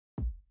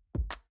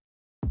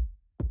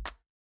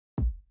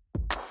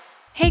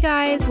Hey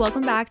guys,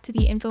 welcome back to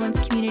the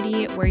Influence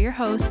Community. We're your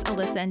hosts,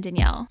 Alyssa and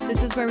Danielle.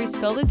 This is where we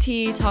spill the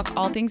tea, talk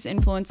all things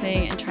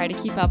influencing, and try to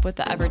keep up with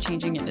the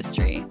ever-changing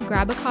industry.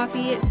 Grab a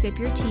coffee, sip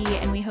your tea,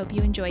 and we hope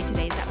you enjoy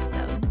today's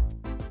episode.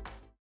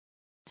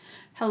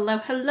 Hello.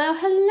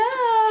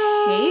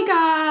 Hey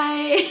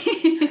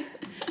guys.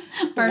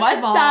 First What's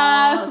of all,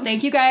 up?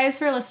 Thank you guys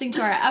for listening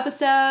to our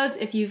episodes.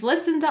 If you've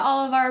listened to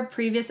all of our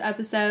previous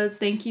episodes,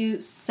 thank you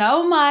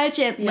so much.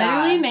 It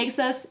literally makes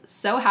us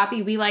so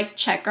happy. We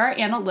check our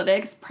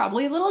analytics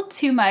probably a little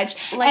too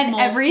much. And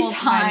every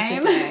time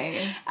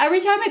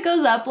it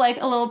goes up a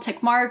little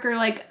tick mark or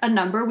a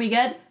number, we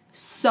get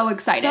so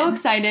excited.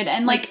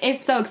 And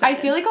it's so excited. I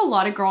feel like a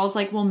lot of girls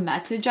will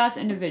message us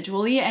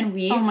individually and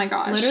we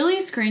literally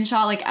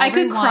screenshot everyone. I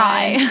could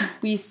cry.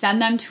 We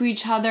send them to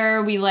each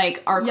other. We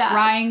are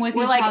crying with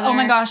each other. Oh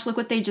my gosh, look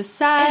what they just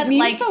said. It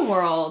means the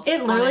world.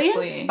 It literally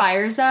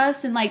inspires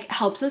us and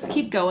helps us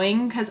keep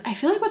going, because I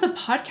feel like with a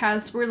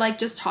podcast we're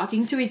just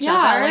talking to each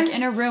other.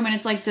 In a room, and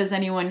it's does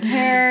anyone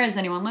care? Is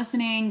anyone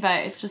listening?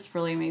 But it's just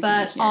really amazing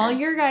to hear. All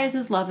your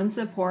guys' love and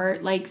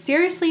support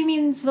seriously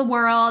means the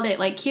world.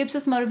 It keeps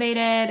us motivated,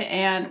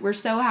 and we're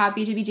so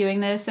happy to be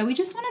doing this. So we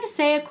just wanted to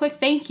say a quick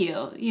thank you,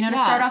 to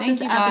start off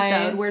this episode.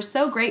 Guys. We're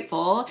so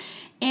grateful.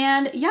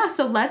 And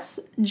so let's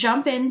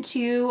jump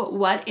into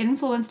what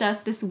influenced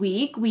us this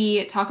week.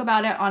 We talk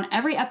about it on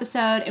every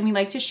episode, and we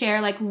like to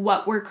share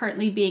what we're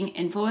currently being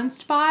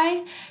influenced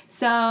by.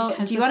 So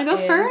because do you want to go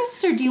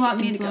first, or do you want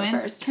me to go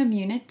first?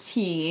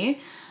 Community.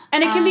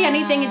 And it can be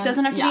anything. It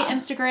doesn't have to be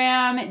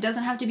Instagram. It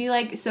doesn't have to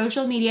be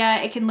social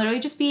media. It can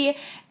literally just be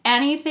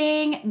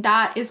anything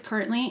that is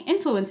currently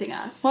influencing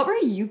us. What were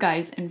you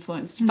guys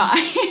influenced by?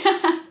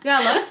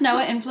 Let us know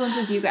what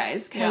influences you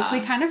guys, because we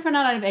kind of run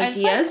out of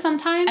ideas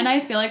sometimes. And I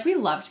feel like we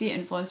love to be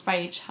influenced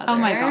by each other. Oh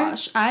my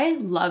gosh. I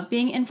love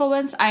being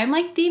influenced. I am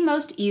the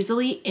most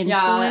easily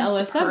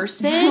influenced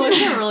person.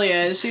 Alyssa really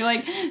is. She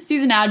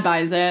sees an ad,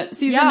 buys it.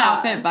 Sees an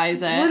outfit,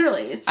 buys it.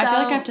 Literally. So, I feel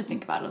like I have to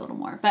think about it a little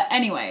more. But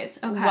anyways,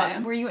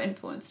 what were you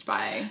influenced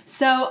by?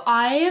 So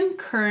I am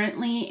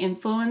currently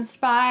influenced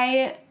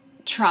by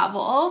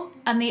travel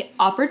and the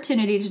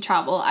opportunity to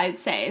travel, I'd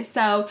say.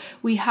 So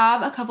we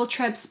have a couple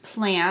trips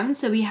planned.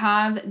 So we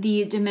have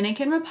the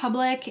Dominican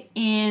Republic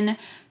in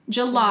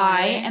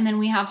July, and then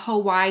we have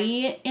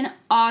Hawaii in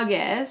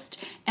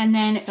August, and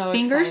then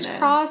fingers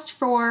crossed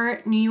for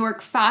New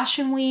York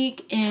Fashion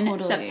Week in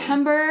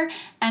September,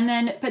 and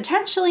then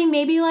potentially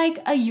maybe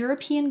a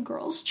European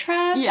girls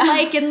trip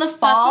in the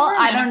fall.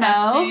 I don't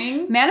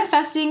know.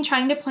 Manifesting,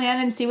 trying to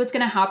plan and see what's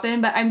going to happen,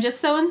 but I'm just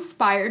so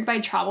inspired by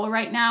travel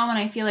right now, and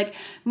I feel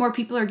more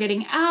people are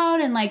getting out,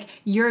 and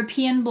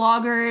European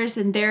bloggers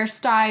and their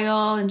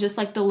style, and just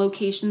the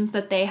locations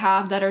that they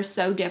have that are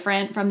so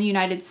different from the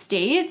United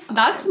States.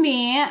 That's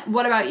me.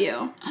 What about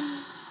you?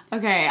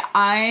 Okay,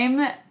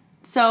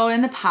 so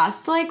in the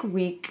past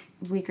week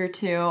or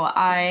two,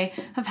 I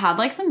have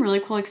had some really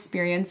cool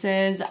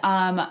experiences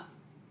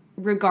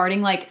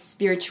regarding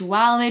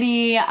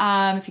spirituality.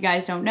 If you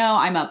guys don't know,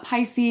 I'm a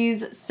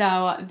Pisces,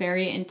 so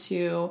very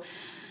into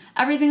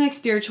everything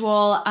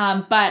spiritual,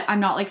 but I'm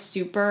not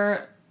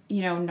super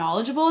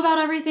knowledgeable about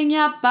everything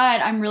yet, but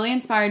I'm really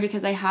inspired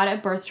because I had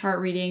a birth chart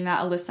reading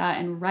that Alyssa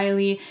and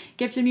Riley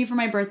gifted me for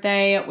my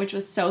birthday, which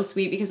was so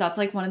sweet because that's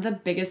one of the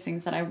biggest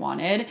things that I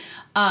wanted.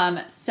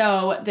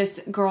 So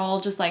this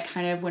girl just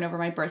kind of went over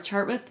my birth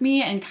chart with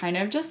me and kind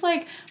of just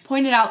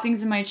pointed out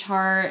things in my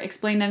chart,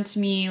 explained them to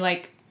me. I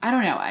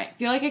don't know, I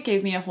feel it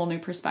gave me a whole new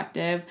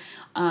perspective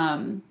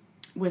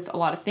with a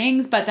lot of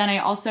things. But then I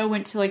also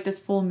went to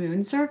this full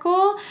moon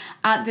circle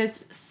at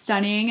this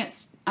stunning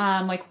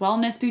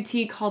wellness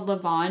boutique called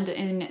Lavande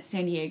in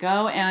San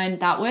Diego, and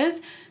that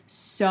was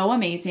so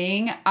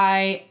amazing.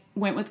 I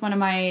went with one of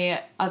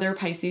my other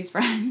Pisces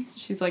friends.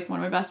 She's one of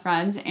my best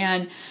friends,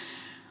 and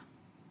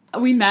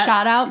we met.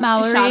 Shout out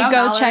Mallory.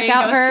 Go check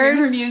out her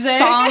music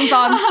songs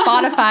on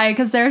Spotify,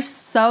 because they're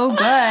so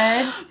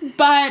good.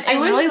 But I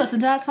literally listen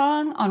to that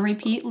song on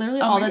repeat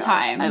literally all the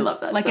time. I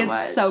love that so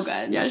much. It's so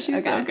good. Yeah,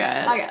 she's so good.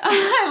 Okay.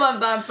 I love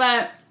that.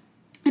 But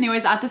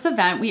anyways, at this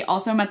event, we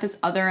also met this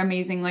other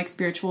amazing,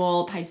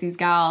 spiritual Pisces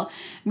gal.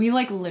 We,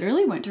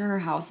 literally went to her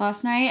house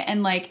last night,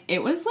 and,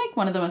 it was,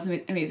 one of the most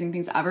amazing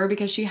things ever,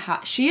 because she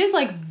is,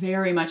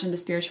 very much into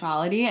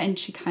spirituality, and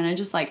she kind of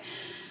just,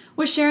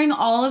 was sharing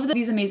all of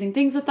these amazing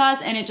things with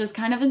us, and it just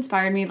kind of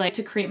inspired me,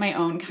 to create my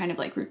own kind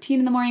of, routine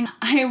in the morning.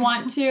 I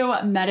want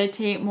to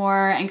meditate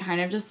more and kind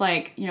of just,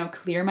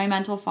 clear my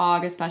mental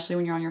fog, especially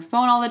when you're on your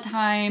phone all the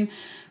time.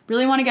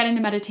 Really want to get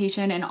into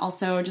meditation, and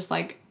also just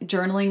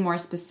journaling more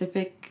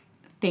specific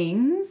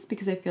things,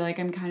 because I feel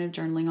I'm kind of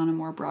journaling on a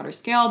more broader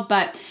scale.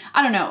 But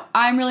I don't know,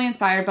 I'm really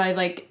inspired by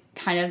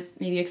kind of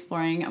maybe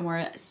exploring a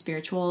more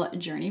spiritual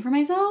journey for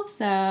myself.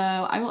 So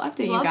I will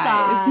update you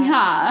guys.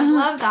 I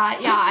love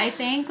that. Yeah, I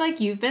think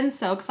you've been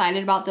so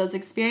excited about those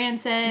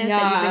experiences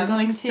that you've been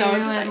going to,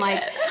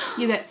 and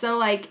you get so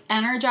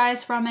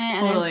energized from it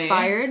and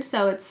inspired.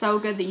 So it's so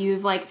good that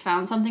you've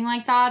found something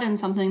like that, and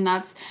something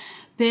that's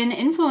been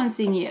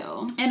influencing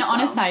you. And on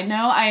a side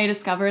note, I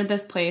discovered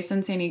this place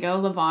in San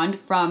Diego, Lavande,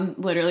 from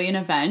literally an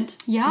event.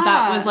 Yeah.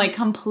 That was like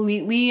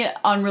completely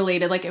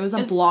unrelated. Like it was a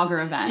blogger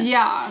event.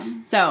 Yeah.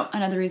 So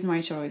another reason why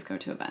you should always go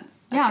to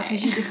events. Yeah,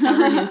 because you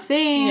discover new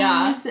things.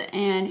 Yeah.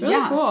 And It's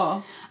really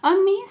cool.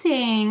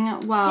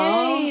 Amazing.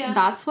 Well, Yay.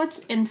 that's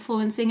what's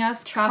influencing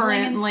us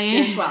Traveling currently.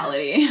 and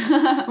spirituality.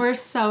 We're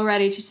so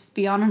ready to just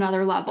be on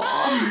another level.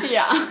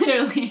 Yeah,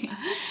 literally.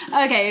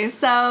 Okay,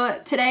 so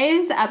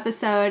today's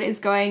episode is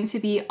going to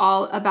be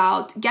all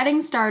about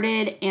getting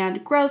started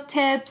and growth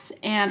tips.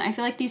 And I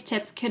feel like these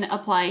tips can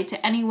apply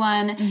to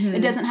anyone. It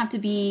doesn't have to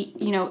be,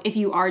 if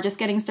you are just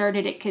getting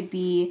started, it could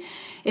be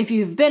if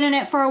you've been in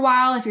it for a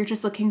while, if you're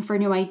just looking for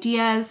new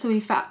ideas. So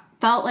we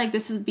felt like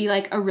this would be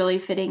like a really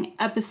fitting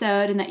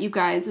episode and that you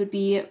guys would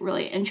be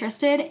really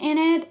interested in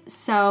it.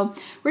 So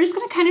we're just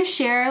going to kind of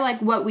share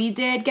like what we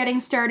did getting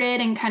started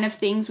and kind of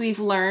things we've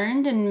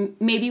learned and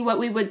maybe what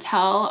we would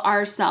tell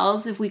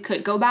ourselves if we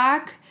could go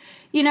back,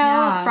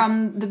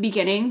 from the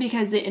beginning,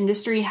 because the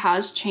industry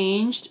has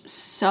changed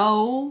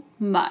so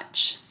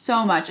much.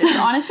 So much. It's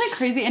honestly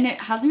crazy, and it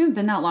hasn't even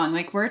been that long.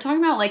 Like, we're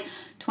talking about, like,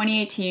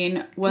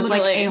 2018 was,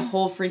 Literally. like, a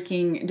whole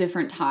freaking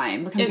different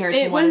time compared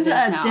to what it is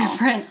now. It was a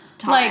different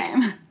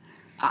time. Like,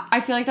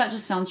 I feel like that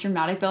just sounds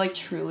dramatic, but, like,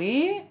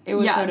 truly, it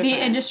was so different.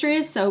 The industry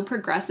is so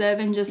progressive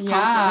and just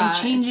Yeah,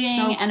 constantly changing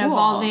it's so and cool.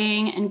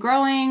 evolving and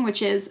growing,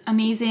 which is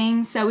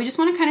amazing. So we just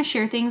want to kind of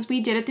share things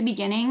we did at the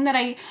beginning that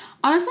I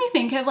honestly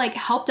think have, like,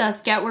 helped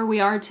us get where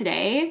we are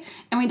today.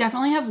 And we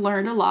definitely have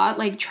learned a lot,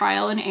 like,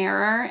 trial and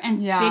error and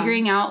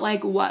figuring out,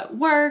 like, what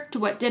worked,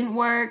 what didn't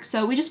work.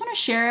 So we just want to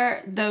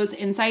share those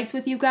insights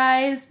with you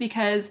guys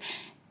because,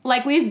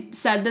 like we've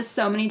said this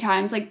so many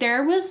times, like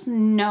there was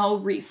no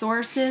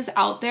resources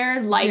out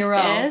there like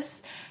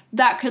this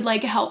that could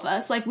like help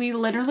us. Like we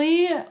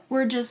literally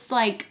were just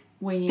like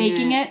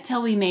faking it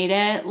till we made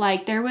it.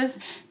 Like there was,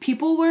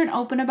 people weren't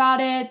open about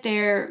it.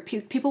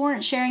 People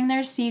weren't sharing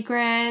their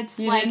secrets.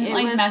 You like didn't, it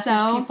like, was message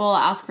so people,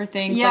 ask for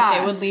things. Yeah. Like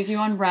they would leave you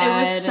on red.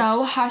 It was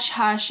so hush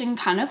hush and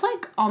kind of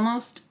like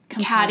almost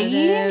catty.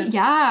 Competitive.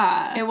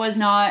 Yeah. It was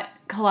not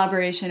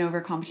collaboration over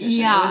competition.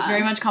 Yeah. It was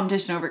very much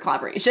competition over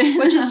collaboration.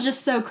 Which is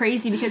just so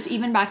crazy because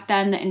even back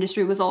then the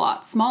industry was a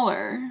lot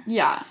smaller.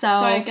 Yeah. So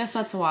I guess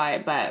that's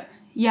why, but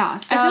yeah.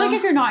 So I feel like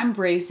if you're not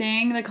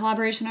embracing the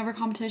collaboration over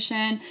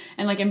competition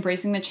and like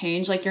embracing the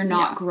change, like you're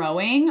not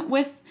growing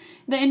with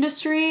the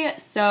industry.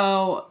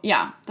 So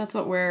yeah, that's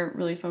what we're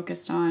really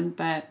focused on.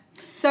 But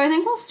so I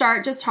think we'll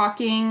start just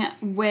talking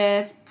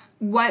with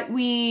what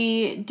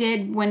we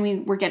did when we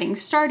were getting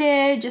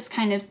started, just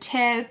kind of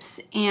tips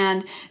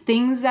and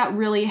things that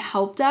really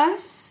helped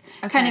us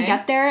kind of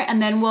get there.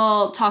 And then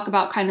we'll talk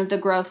about kind of the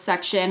growth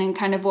section and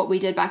kind of what we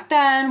did back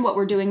then, what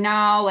we're doing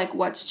now, like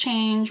what's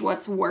changed,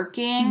 what's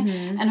working.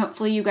 And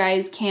hopefully you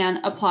guys can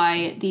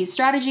apply these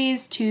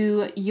strategies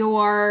to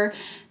your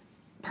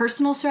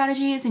personal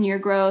strategies and your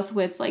growth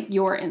with like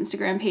your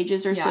Instagram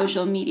pages or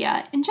social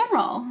media in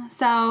general.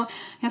 So I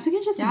guess we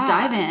can just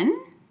dive in.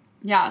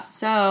 yeah,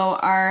 so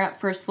our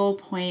first little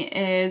point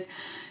is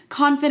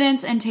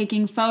confidence and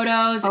taking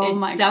photos. Oh it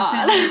my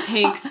God. definitely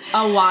takes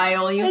a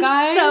while, you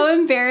guys. It's so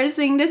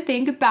embarrassing to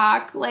think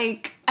back.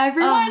 Like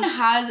everyone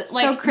has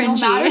like so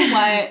cringy. no matter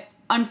what.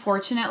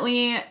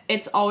 Unfortunately,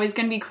 it's always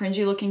going to be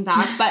cringy looking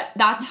back, but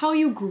that's how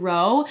you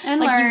grow and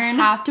like learn.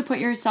 You have to put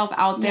yourself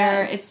out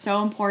there. Yes. It's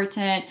so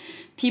important.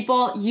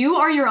 People, you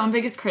are your own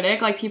biggest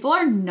critic. Like people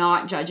are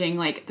not judging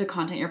like the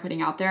content you're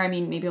putting out there. I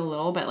mean, maybe a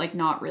little, but like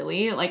not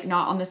really. Like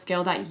not on the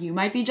scale that you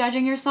might be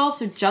judging yourself.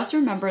 So just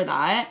remember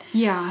that.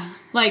 Yeah.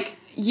 Like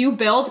you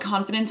build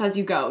confidence as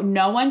you go.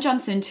 No one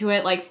jumps into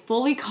it like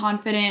fully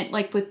confident,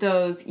 like with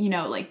those,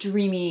 like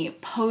dreamy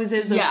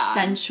poses, those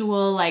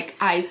sensual, like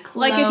eyes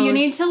closed. Like if you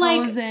need to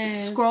poses. like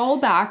scroll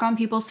back on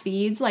people's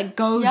feeds, like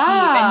go deep,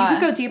 and you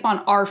could go deep on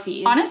our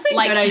feeds. Honestly,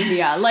 like, good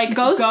idea. Like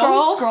go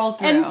scroll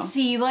through and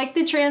see like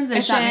the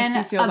transition makes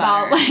you feel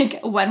about better.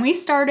 like when we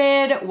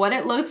started, what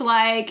it looked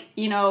like,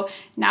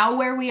 now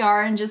where we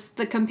are and just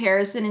the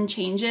comparison and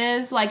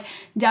changes. Like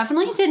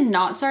definitely did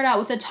not start out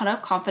with a ton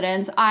of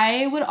confidence.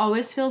 I would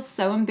always feel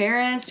so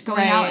embarrassed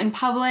going out in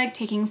public,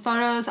 taking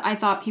photos. I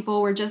thought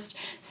people were just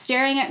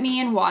staring at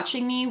me and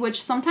watching me,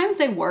 which sometimes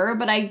they were,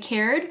 but I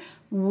cared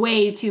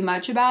way too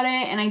much about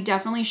it and I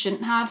definitely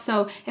shouldn't have.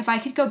 So if I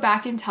could go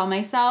back and tell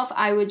myself,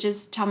 I would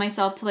just tell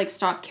myself to like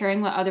stop caring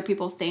what other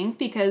people think,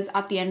 because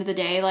at the end of the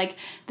day, like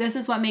this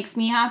is what makes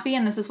me happy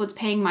and this is what's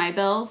paying my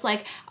bills.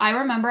 Like I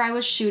remember I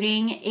was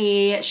shooting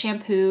a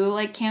shampoo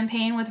like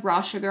campaign with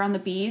raw sugar on the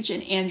beach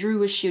and Andrew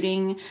was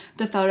shooting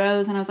the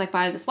photos and I was like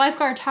by this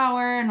lifeguard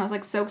tower and I was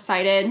like so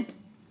excited.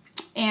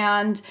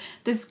 And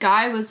this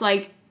guy was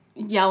like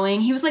yelling.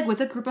 He was like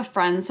with a group of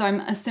friends, so I'm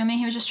assuming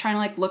he was just trying to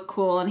like look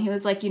cool, and he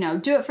was like,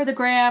 do it for the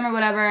gram or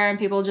whatever, and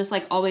people just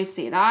like always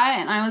say that.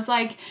 And I was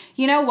like,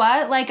 you know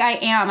what, like I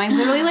am. I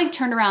literally like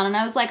turned around and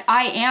I was like,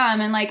 I am,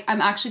 and like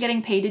I'm actually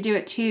getting paid to do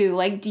it too.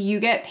 Like, do you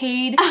get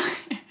paid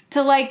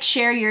to like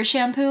share your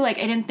shampoo? Like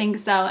I didn't think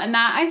so. And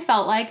that I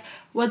felt like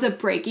was a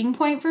breaking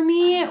point for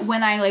me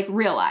when I like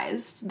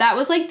realized. That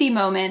was like the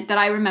moment that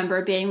I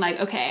remember being like,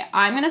 okay,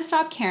 I'm gonna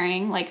stop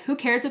caring. Like, who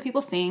cares what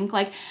people think?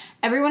 Like,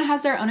 everyone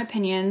has their own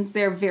opinions.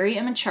 They're very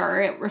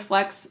immature. It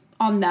reflects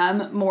on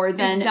them more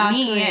than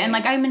me. And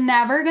like, I'm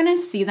never gonna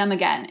see them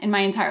again in my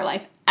entire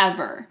life,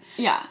 ever.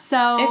 Yeah.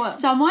 So if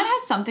someone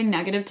has something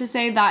negative to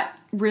say, that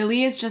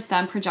really is just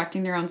them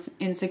projecting their own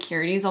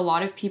insecurities. A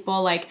lot of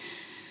people, like,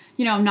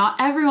 you know, not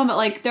everyone, but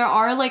like there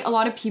are like a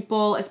lot of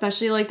people,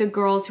 especially like the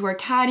girls who are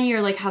catty or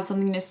like have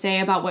something to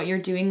say about what you're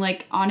doing.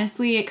 Like,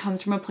 honestly, it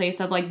comes from a place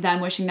of like them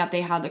wishing that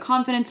they had the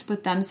confidence to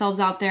put themselves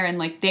out there, and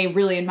like they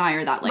really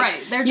admire that. Like,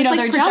 right. They're just like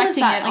they're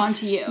projecting that, it like,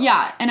 onto you.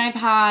 Yeah. And I've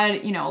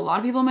had, you know, a lot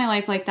of people in my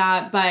life like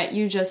that, but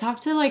you just have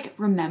to like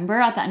remember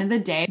at the end of the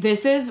day,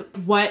 this is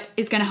what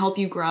is going to help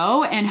you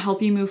grow and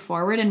help you move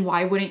forward. And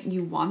why wouldn't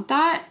you want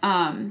that?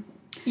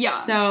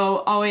 Yeah. So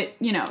always,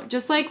 you know,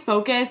 just like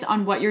focus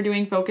on what you're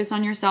doing. Focus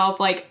on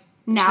yourself. Like,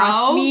 now,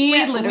 trust me,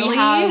 we literally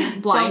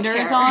have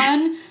blinders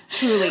on.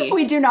 Truly.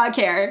 We do not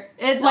care.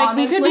 It's like,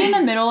 honestly... we could be in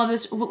the middle of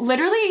this.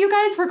 Literally, you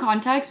guys, for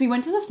context, we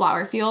went to the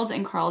flower fields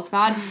in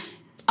Carlsbad.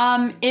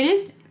 It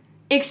is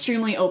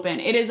extremely open.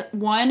 It is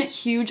one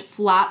huge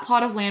flat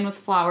plot of land with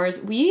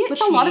flowers.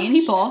 With a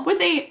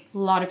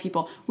lot of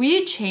people.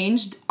 We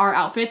changed our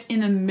outfits in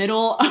the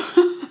middle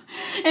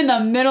in the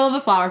middle of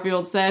the flower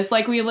field, sis.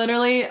 Like, we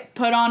literally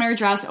put on our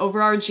dress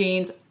over our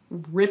jeans,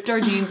 ripped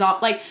our jeans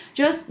off. Like,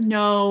 just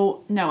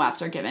no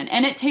F's are given.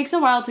 And it takes a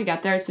while to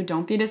get there, so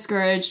don't be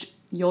discouraged.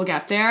 You'll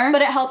get there.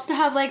 But it helps to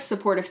have, like,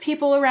 supportive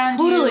people around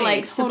you,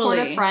 like,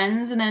 supportive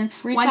friends. And then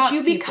once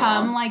you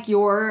become, like,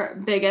 your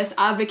biggest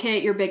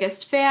advocate, your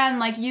biggest fan,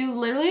 like, you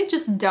literally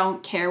just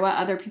don't care what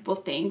other people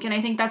think. And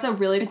I think that's a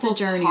really cool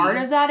part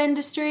of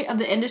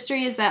the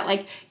industry, is that,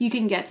 like, you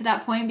can get to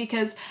that point,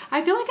 because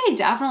I feel like I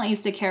definitely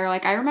used to care.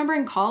 Like, I remember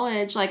in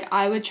college, like,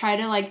 I would try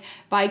to, like,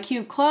 buy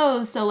cute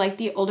clothes so, like,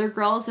 the older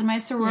girls in my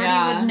sorority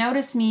would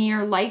notice me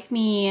or like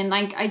me. And,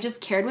 like, I just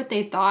cared what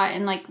they thought.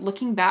 And, like,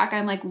 looking back,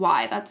 I'm like,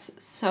 why? That's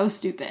so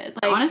stupid.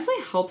 Like, it honestly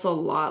helps a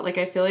lot. Like,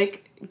 I feel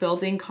like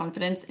building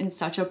confidence in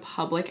such a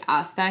public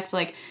aspect,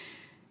 like,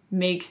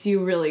 makes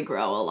you really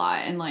grow a lot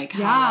and, like,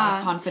 have a lot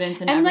of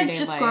confidence in everyday life. And, like,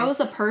 just grow as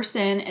a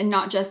person and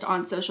not just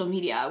on social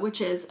media, which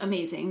is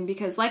amazing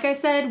because, like I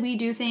said, we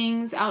do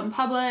things out in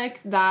public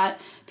that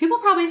people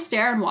probably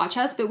stare and watch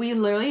us, but we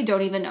literally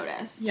don't even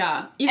notice.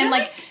 Yeah. Even and,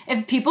 like,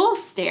 if people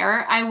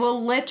stare, I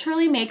will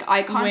literally make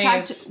eye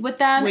contact with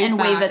them and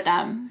wave at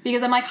them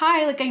because I'm like,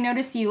 hi, like, I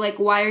notice you. Like,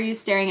 why are you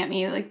staring at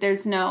me? Like,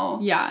 there's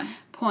no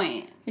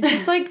point. It's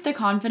just, like, the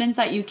confidence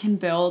that you can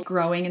build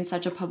growing in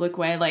such a public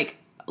way, like,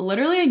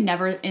 literally, I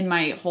never in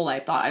my whole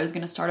life thought I was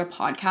going to start a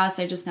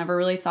podcast. I just never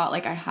really thought,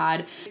 like, I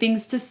had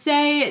things to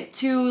say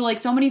to, like,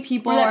 so many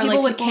people, or that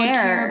people would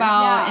care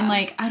about. Yeah. And,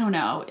 like, I don't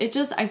know. It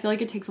just, I feel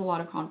like it takes a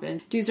lot of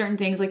confidence. Do certain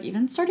things, like,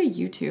 even start a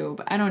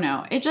YouTube. I don't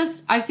know. It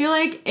just, I feel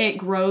like it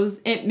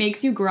grows, it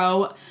makes you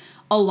grow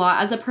a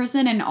lot as a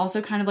person and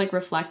also kind of, like,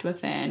 reflect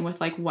within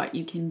with, like, what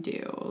you can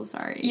do.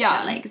 Sorry.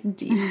 Yeah. Like,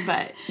 deep,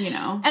 but, you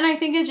know. And I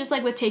think it's just,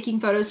 like, with taking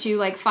photos too,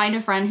 like, find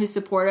a friend who's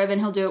supportive and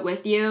he'll do it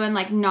with you and,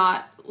 like,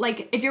 not...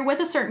 Like, if you're with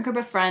a certain group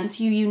of friends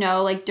who, you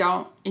know, like,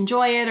 don't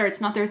enjoy it or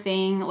it's not their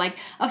thing, like,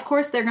 of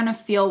course they're gonna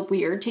feel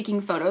weird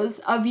taking photos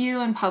of you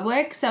in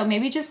public. So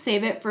maybe just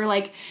save it for,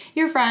 like,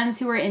 your friends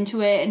who are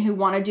into it and who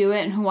want to do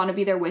it and who want to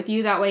be there with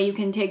you. That way you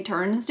can take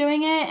turns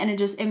doing it and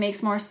it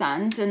makes more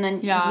sense. And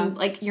then,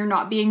 you're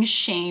not being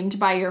shamed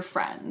by your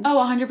friends. Oh,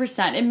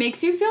 100%. It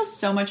makes you feel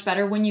so much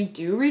better when you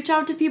do reach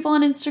out to people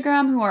on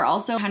Instagram who are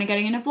also kind of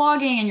getting into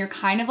vlogging and you're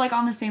kind of, like,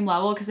 on the same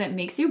level because it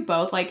makes you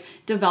both, like,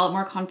 develop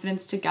more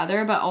confidence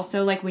together. But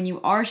also, like, when you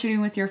are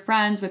shooting with your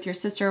friends, with your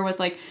sister, with,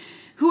 like,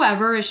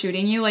 whoever is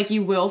shooting you, like,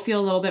 you will feel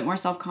a little bit more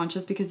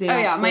self-conscious because they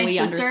don't fully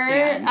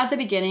understand. My sister at the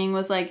beginning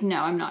was like,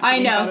 no, I'm not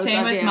taking photos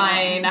same with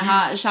mine.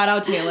 Shout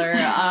out Taylor.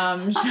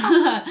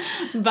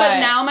 But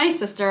now my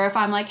sister, if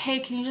I'm like,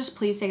 hey, can you just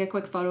please take a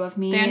quick photo of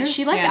me?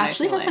 She, like,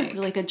 actually does a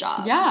really good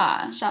job.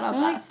 Yeah. Shout out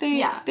Beth.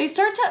 They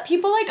start to,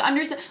 people, like,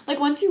 understand, like,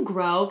 once you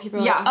grow,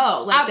 people are like,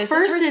 oh, like, this is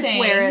her thing. At first it's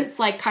where it's,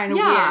 like, kind of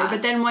weird,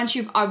 but then once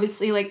you've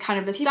obviously, like, kind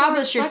of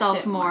established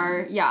yourself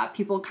more,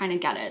 people kind of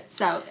get it.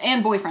 So,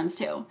 and boyfriends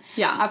too.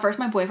 Yeah. At first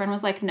my boyfriend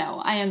was like, no,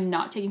 I am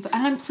not taking photos.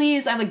 And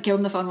I like give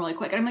him the phone really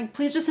quick. And I'm like,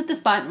 please just hit this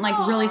button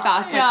like really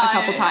fast, like a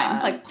couple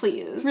times. Like,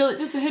 please. Really,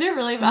 just hit it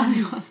really fast.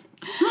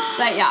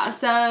 But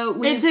so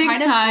we've it takes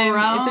kind of time.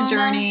 grown. It's a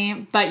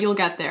journey, but you'll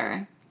get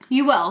there.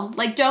 You will.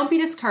 Like, don't be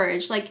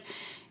discouraged. Like,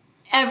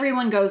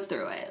 everyone goes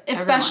through it,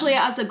 especially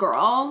as a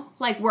girl.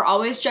 Like, we're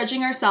always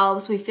judging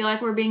ourselves. We feel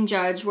like we're being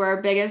judged. We're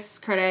our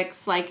biggest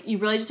critics. Like, you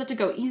really just have to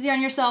go easy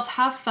on yourself,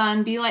 have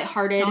fun, be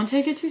lighthearted. Don't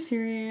take it too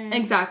serious.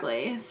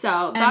 Exactly.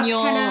 So that's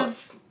kind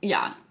of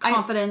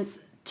confidence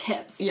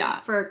tips.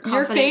 For confident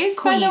your face,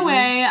 queens. by the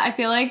way, I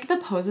feel like the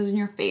poses in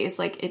your face,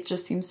 like, it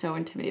just seems so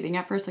intimidating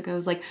at first. Like, I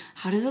was like,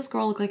 how does this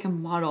girl look like a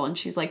model? And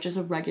she's like just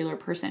a regular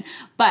person.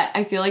 But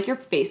I feel like your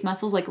face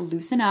muscles like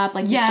loosen up.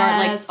 Like, you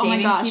start like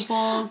saving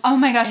people's. Oh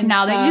my gosh!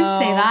 Now that you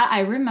say that, I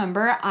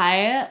remember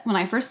when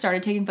I first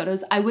started taking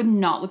photos, I would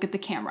not look at the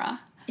camera.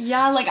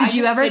 Yeah, like Did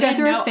you ever go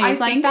through a phase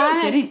like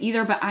that? I didn't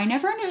either, but I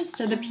never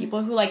understood the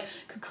people who like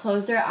could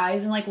close their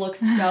eyes and like look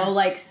so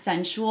like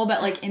sensual,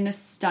 but like in this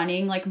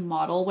stunning like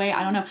model way.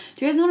 I don't know.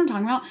 Do you guys know what I'm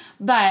talking about?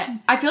 But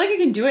I feel like I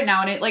can do it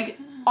now, and it like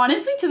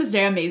honestly to this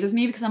day amazes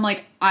me because I'm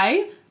like,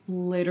 I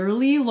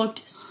literally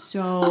looked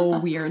so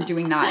weird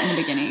doing that in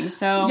the beginning.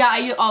 So yeah,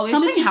 you always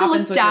just used to look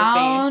with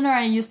down, or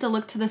I used to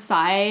look to the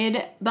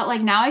side. But like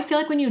now, I feel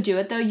like when you do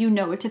it though, you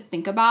know what to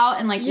think about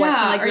and like what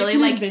to like really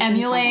like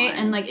emulate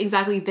and like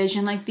exactly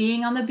vision like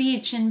being on the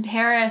beach in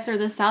Paris or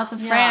the south of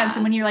France.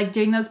 And when you're like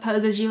doing those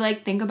poses, you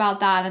like think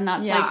about that, and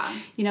that's like,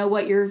 you know,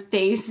 what your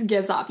face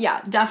gives off.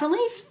 Yeah,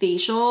 definitely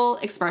facial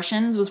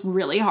expressions was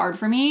really hard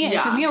for me.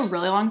 It took me a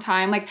really long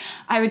time. Like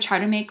I would try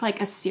to make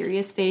like a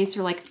serious face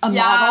or like a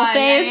model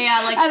face.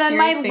 Yeah, like, and then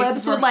my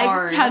lips would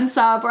like tense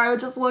up, or I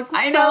would just look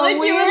like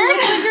weird. You would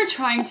look like you're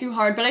trying too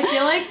hard, but I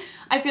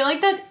feel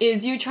like that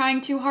is you trying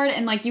too hard,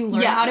 and like you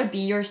learn how to be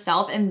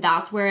yourself, and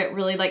that's where it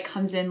really like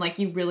comes in. Like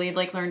you really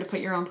like learn to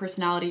put your own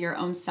personality, your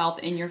own self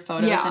in your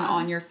photos and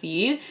on your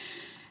feed.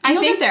 I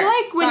think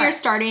like when you're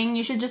starting,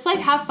 you should just like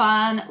have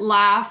fun,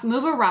 laugh,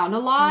 move around a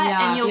lot,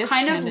 and you'll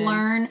kind of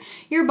learn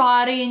your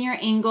body and your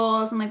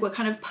angles and like what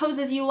kind of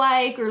poses you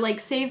like, or like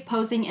save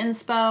posing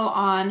inspo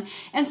on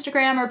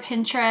Instagram or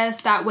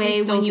Pinterest. That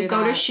way when you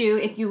go to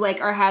shoot, if you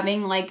like are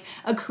having like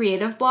a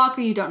creative block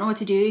or you don't know what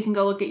to do, you can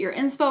go look at your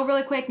inspo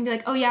really quick and be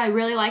like, oh yeah, I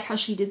really like how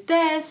she did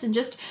this, and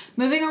just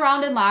moving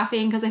around and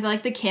laughing, because I feel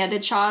like the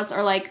candid shots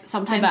are like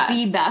sometimes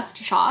the best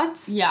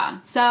shots. Yeah.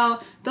 So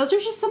those are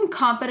just some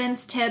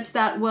confidence tips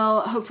that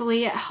will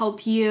hopefully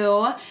help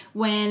you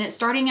when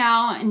starting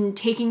out and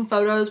taking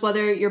photos,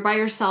 whether you're by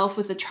yourself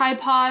with a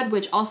tripod,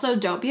 which also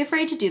don't be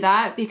afraid to do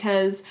that,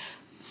 because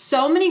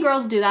so many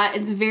girls do that.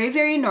 It's very,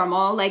 very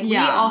normal. Like we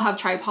all have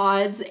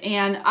tripods,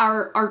 and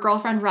our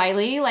girlfriend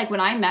Riley, like when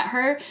I met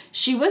her,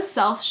 she was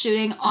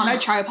self-shooting on a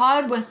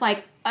tripod with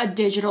like a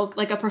digital,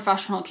 like a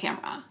professional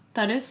camera.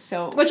 That is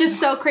so... Which is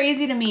so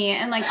crazy to me.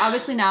 And, like,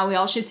 obviously now we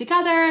all shoot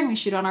together and we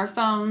shoot on our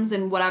phones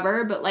and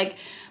whatever. But, like,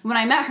 when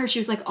I met her, she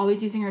was, like,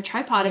 always using her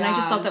tripod. And I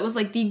just thought that was,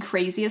 like, the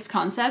craziest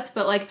concept.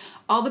 But, like,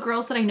 all the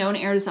girls that I know in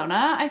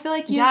Arizona, I feel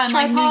like use tripods.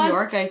 Like New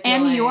York, I feel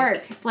and New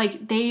York.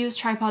 Like, they use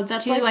tripods,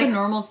 that's too. That's, like, the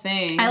normal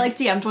thing. I, like,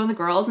 DM'd one of the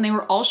girls, and they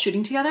were all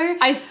shooting together.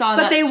 I saw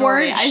that But they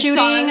story. weren't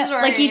shooting,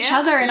 like, each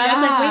other. And I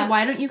was like, wait,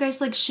 why don't you guys,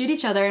 like, shoot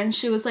each other? And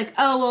she was like,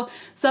 oh, well,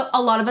 so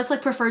a lot of us,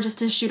 like, prefer just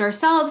to shoot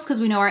ourselves because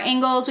we know our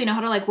angles. We know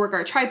how to, like, work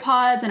our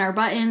tripods and our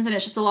buttons, and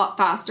it's just a lot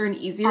faster and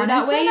easier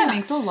that way. That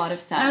makes a lot of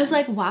sense. And I was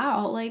like,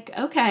 wow, like,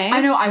 okay. I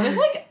know. I was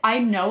like, I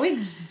know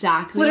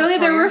exactly. Literally,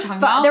 there were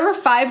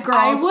 5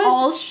 girls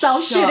all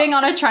self-shooting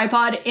on a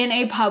tripod in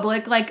a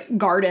public like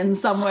garden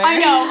somewhere. I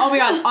know. Oh my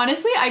god,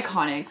 honestly,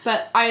 iconic.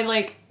 But I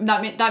like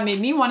that made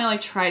me want to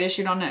like try to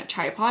shoot on a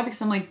tripod, because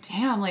I'm like,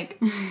 damn,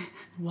 like,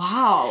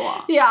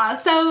 wow. Yeah.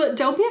 So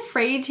don't be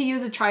afraid to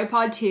use a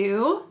tripod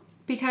too,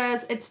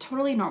 because it's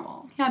totally normal.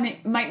 Yeah,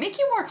 it might make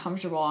you more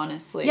comfortable,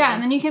 honestly. Yeah,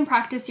 and then you can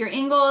practice your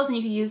angles, and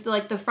you can use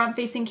the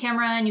front-facing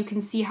camera, and you can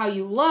see how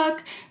you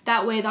look.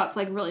 That way, that's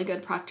like really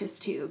good practice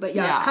too. But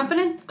yeah.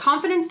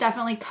 Confidence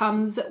definitely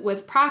comes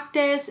with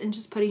practice and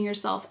just putting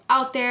yourself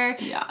out there,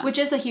 which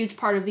is a huge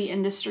part of the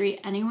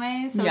industry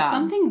anyway. So it's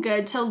something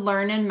good to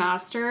learn and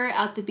master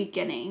at the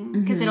beginning,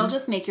 because it'll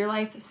just make your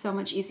life so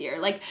much easier.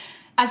 Like,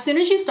 as soon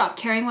as you stop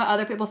caring what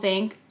other people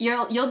think,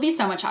 you'll be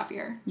so much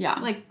happier. Yeah.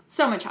 Like,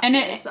 so much happier.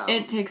 And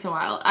it takes a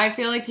while. I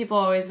feel like people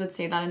always would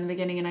say that in the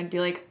beginning, and I'd be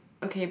like,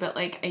 okay, but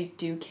like, I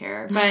do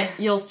care. But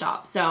you'll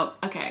stop. So,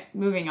 okay,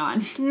 moving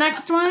on.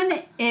 Next one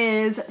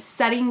is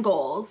setting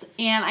goals.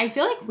 And I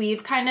feel like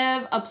we've kind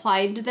of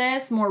applied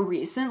this more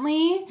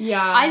recently.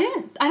 Yeah. I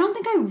don't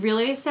think I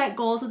really set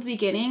goals at the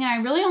beginning. I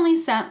really only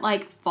set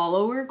like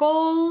follower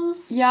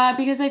goals. Yeah,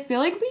 because I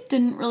feel like we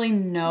didn't really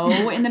know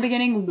in the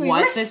beginning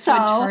what this would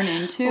turn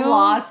into.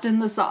 Lost in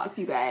the sauce,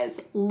 you guys.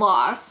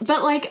 Lost.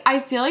 But like, I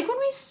feel like when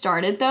we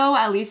started though,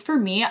 at least for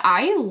me,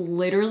 I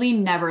literally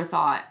never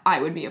thought I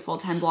would be a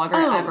full-time blogger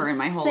ever in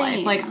my whole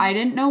life. Like, I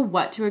didn't know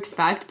what to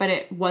expect, but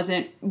it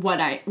wasn't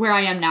where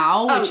I am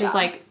now, which is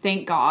like,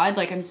 thank God.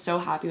 Like, I'm so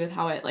happy with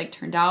how it like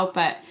turned out.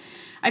 But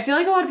I feel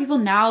like a lot of people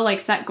now like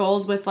set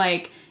goals with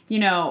like,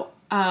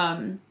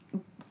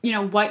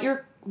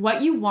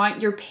 what you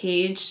want your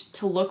page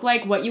to look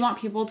like, what you want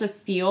people to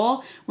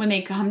feel when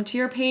they come to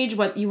your page,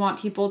 what you want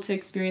people to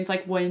experience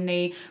like when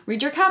they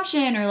read your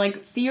caption or like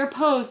see your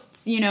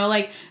posts,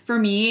 like for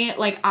me,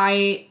 like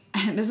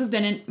this has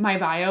been in my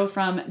bio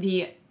from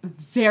the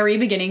very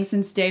beginning,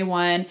 since day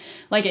one.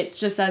 Like, it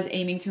just says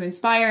aiming to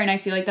inspire, and I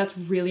feel like that's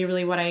really,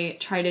 really what I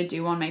try to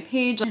do on my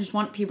page. I just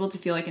want people to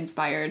feel like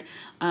inspired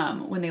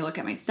when they look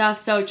at my stuff.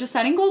 So just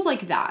setting goals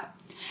like that.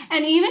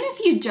 And even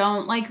if you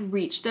don't like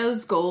reach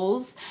those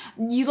goals,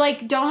 you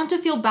like don't have to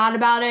feel bad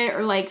about it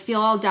or like feel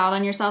all down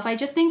on yourself. I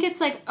just think it's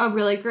like a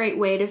really great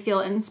way to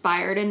feel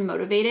inspired and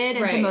motivated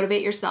and to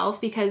motivate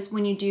yourself, because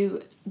when you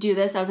do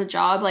this as a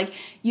job, like,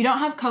 you don't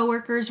have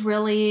coworkers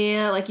really,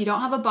 like, you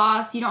don't have a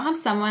boss, you don't have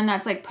someone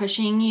that's like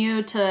pushing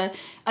you to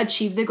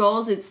achieve the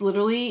goals. It's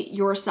literally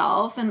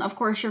yourself and of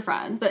course your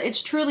friends, but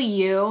it's truly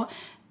you.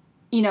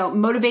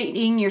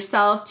 motivating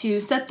yourself to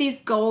set these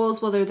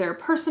goals, whether they're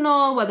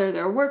personal, whether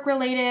they're work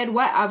related,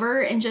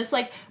 whatever. And just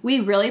like, we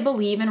really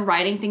believe in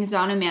writing things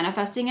down and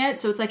manifesting it.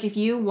 So it's like, if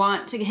you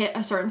want to hit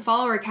a certain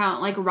follower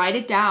count, like write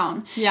it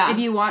down. Yeah. If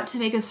you want to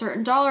make a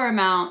certain dollar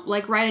amount,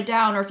 like write it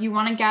down. Or if you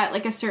want to get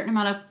like a certain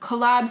amount of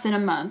collabs in a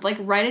month, like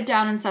write it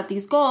down and set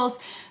these goals.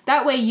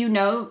 That way,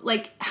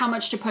 like how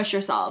much to push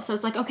yourself. So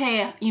it's like,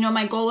 okay,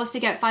 my goal was to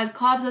get 5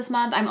 collabs this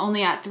month. I'm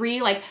only at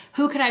 3. Like,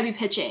 who could I be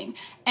pitching?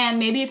 And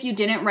maybe if you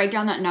didn't write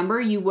down that number,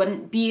 you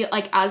wouldn't be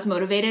like as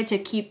motivated to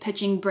keep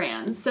pitching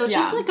brands. So it's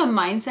just like a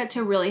mindset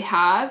to really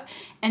have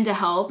and to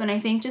help. And I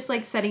think just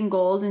like setting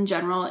goals in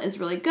general is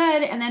really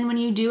good. And then when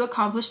you do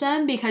accomplish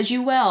them, because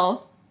you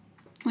will,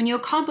 when you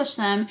accomplish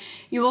them,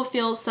 you will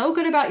feel so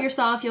good about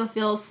yourself. You'll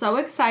feel so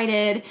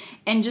excited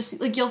and just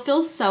like you'll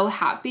feel so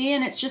happy.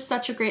 And it's just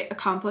such a great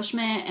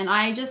accomplishment. And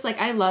I just like,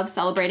 I love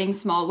celebrating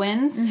small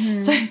wins. Mm-hmm.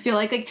 So I feel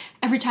like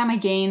every time I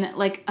gain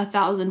like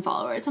 1,000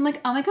 followers, I'm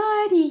like, oh my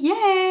God,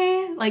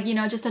 yay. Like,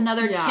 just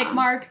another tick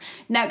mark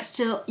next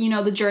to,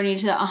 the journey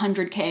to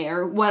 100K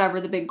or whatever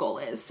the big goal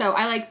is. So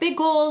I like big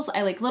goals.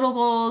 I like little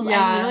goals.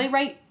 Yeah. I literally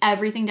write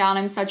everything down.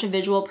 I'm such a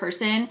visual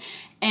person.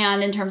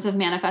 And in terms of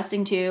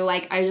manifesting too,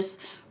 like I just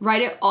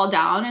write it all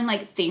down and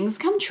like things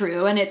come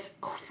true and it's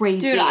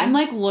crazy. Dude, I'm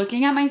like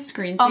looking at my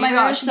screensaver. Oh my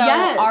gosh, so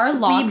yes. Our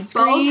lock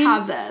screen, both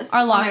have this.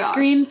 Our lock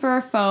screen for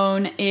our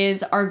phone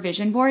is our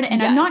vision board.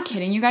 And I'm not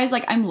kidding you guys.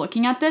 Like I'm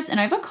looking at this and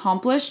I've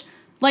accomplished,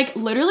 like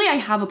literally I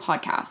have a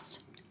podcast.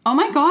 Oh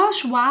my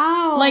gosh,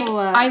 wow. Like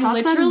I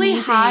literally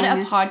had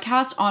a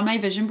podcast on my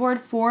vision board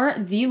for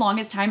the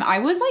longest time. I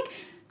was like,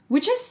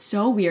 which is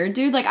so weird,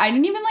 dude. Like, I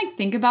didn't even, like,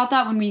 think about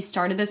that when we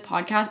started this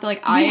podcast, but,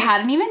 like, we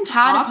hadn't even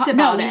talked about it.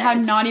 No, we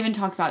had not even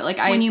talked about it. Like,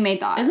 when you made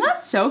that. Isn't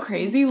that so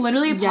crazy?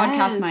 Literally a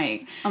podcast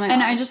mic. Oh my gosh.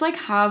 And I just, like,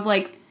 have,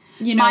 like,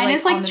 mine like,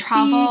 is, like,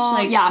 travel.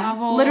 Beach, like,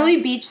 travel.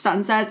 Literally beach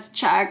sunsets,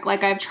 check.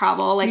 Like, I have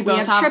travel. Like, we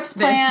have trips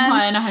planned.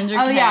 This one,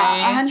 100K. Oh,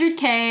 yeah,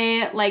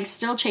 100K. Like,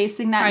 still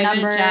chasing that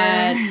private number.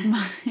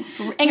 Jets.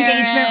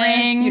 Engagement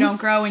rings. You don't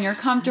grow when you're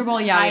comfortable.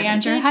 Yeah, hi,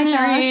 Andrew. Hi,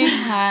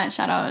 Josh.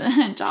 Shout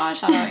out Josh.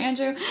 Shout out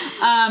Andrew.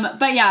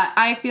 But yeah,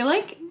 I feel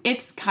like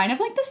it's kind of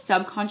like the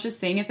subconscious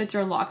thing. If it's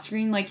your lock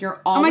screen, like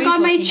you're always oh my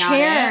God, my looking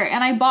chair.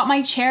 And I bought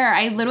my chair.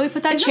 I literally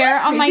put that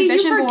chair on my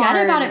vision board. You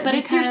forget about it, but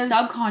it's your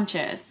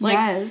subconscious.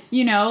 Like, these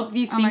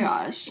things. Oh my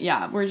gosh.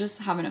 Yeah, we're just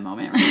having a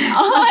moment right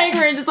now. Like,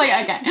 we're just like,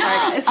 okay.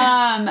 Sorry,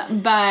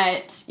 guys.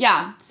 But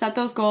yeah, set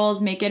those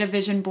goals. Make it a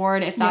vision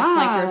board if that's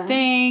like your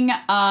thing.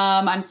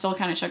 I'm still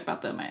kind of shook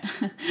about the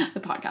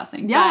podcast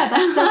thing. Yeah,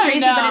 that's so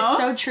crazy, but it's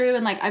so true.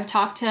 And like, I've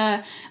talked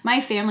to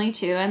my family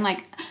too. And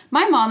like,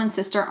 my mom and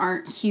sister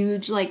aren't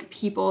huge, like,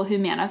 people who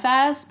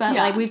manifest, but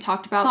like, we've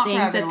talked about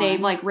things that they've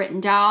like written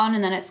down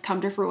and then it's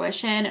come to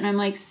fruition. And I'm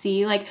like,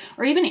 see, like,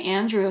 or even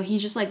Andrew,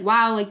 he's just like,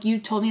 wow, like, you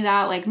told me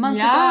that like months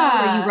ago,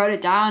 or you wrote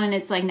it down and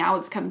it's like, now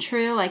it's come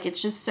true. Like,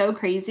 it's just so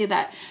crazy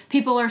that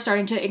people are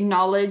starting to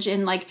acknowledge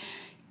and like,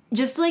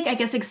 just like, I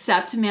guess,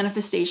 accept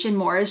manifestation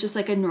more as just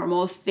like a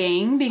normal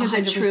thing, because 100%.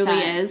 It truly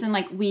is. And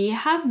like, we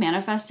have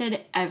manifested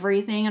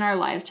everything in our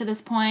lives to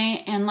this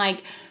point, and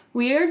like,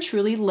 we are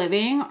truly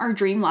living our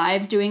dream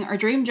lives, doing our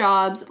dream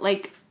jobs,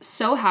 like,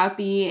 so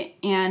happy,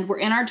 and we're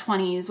in our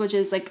 20s, which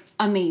is like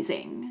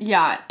amazing.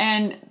 Yeah,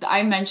 and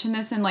I mentioned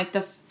this in like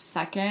the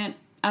second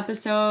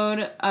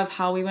episode of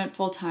how we went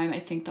full time. I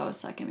think that was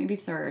second, maybe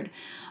third.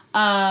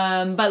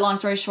 But long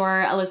story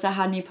short, Alyssa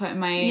had me put in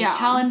my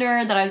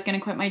calendar that I was going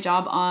to quit my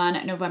job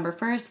on November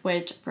 1st,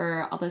 which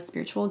for all the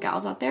spiritual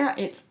gals out there,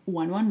 it's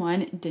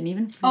 111. Didn't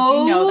even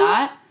freaking know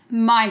that.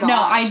 My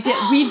gosh.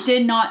 No, we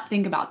did not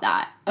think about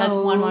that. That's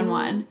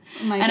 111.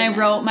 My and goodness. I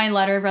wrote my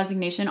letter of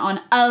resignation on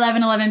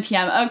 11:11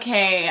 p.m.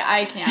 Okay,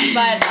 I can't.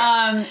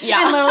 But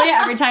yeah. And literally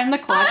every time the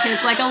clock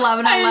hits like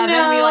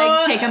 11:11, we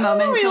like take a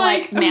moment to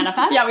like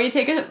manifest. Yeah, we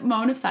take a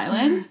moment of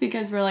silence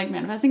because we're like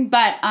manifesting.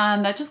 But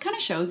that just kind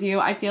of shows you.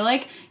 I feel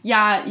like,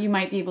 yeah, you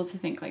might be able to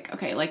think like,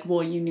 okay, like,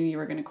 well, you knew you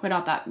were going to quit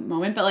at that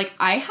moment. But like,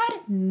 I had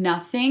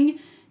nothing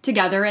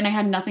together and I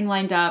had nothing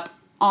lined up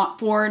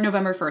for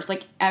November 1st.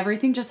 Like,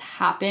 everything just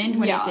happened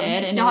when it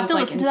did, and you'll have to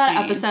like listen to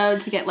that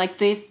episode to get like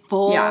the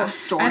full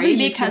story. I have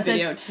a because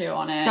video it's too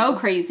on it. So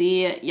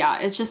crazy. Yeah,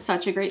 it's just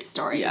such a great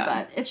story. Yeah.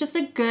 But it's just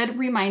a good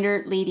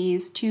reminder,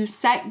 ladies, to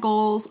set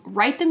goals,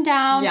 write them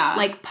down,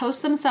 like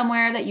post them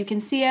somewhere that you can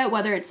see it,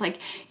 whether it's like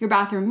your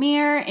bathroom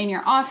mirror, in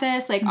your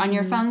office, like on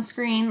your phone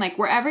screen, like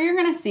wherever you're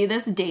gonna see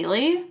this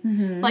daily,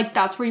 like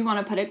that's where you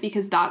want to put it,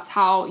 because that's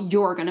how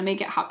you're gonna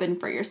make it happen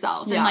for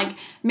yourself. And like,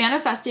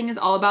 manifesting is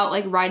all about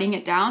like writing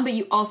it down, but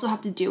you also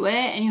have to do it,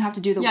 and you have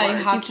to do the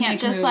work. You can't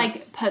just moves.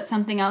 Like put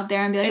something out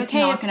there and be like,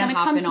 okay, it's gonna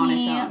come to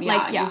me.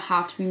 Like, you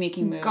have to be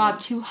making moves. Got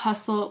to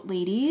hustle,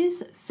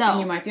 ladies. So and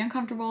you might be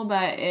uncomfortable,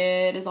 but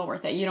it is all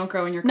worth it. You don't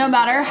grow when you're no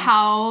matter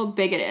how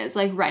big it is.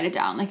 Like, write it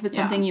down. Like, if it's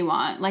something you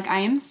want. Like, I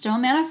am still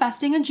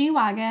manifesting a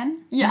G-Wagon.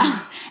 Yeah.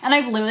 And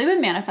I've literally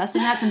been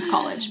manifesting that since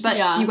college. But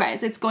you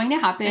guys, it's going to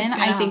happen.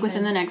 I think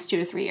within the next 2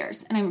 to 3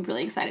 years, and I'm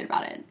really excited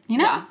about it. You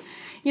know.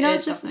 You know,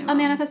 it's just a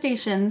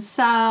manifestation.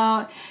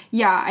 So,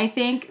 yeah, I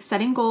think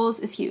setting goals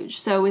is huge.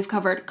 So we've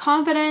covered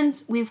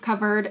confidence, we've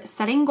covered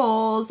setting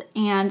goals,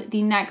 and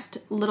the next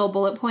little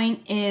bullet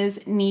point is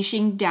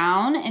niching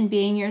down and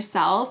being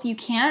yourself. You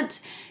can't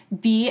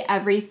be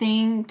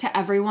everything to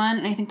everyone,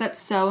 and I think that's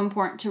so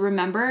important to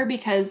remember,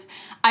 because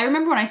I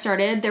remember when I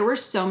started, there were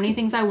so many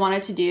things I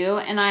wanted to do,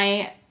 and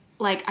I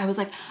was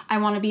like, I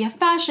want to be a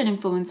fashion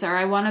influencer.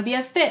 I want to be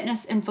a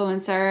fitness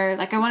influencer.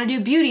 Like, I want to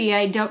do beauty.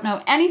 I don't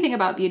know anything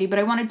about beauty, but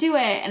I want to do it.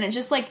 And it's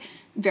just like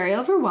very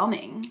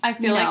overwhelming. I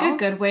feel like a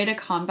good way to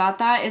combat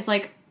that is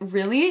like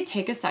really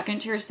take a second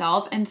to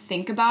yourself and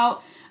think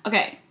about,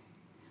 okay,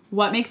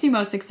 what makes you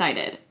most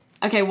excited?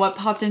 Okay, what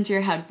popped into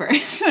your head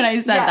first when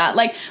I said that?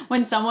 Like,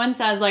 when someone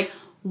says like,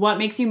 what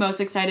makes you most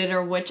excited,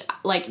 or which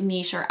like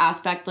niche or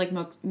aspect like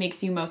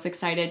makes you most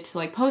excited to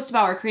like post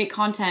about or create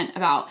content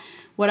about,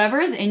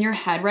 whatever is in your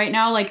head right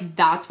now, like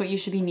that's what you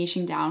should be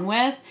niching down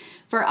with.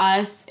 For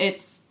us,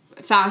 it's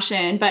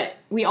fashion, but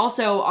we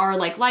also are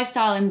like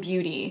lifestyle and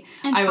beauty,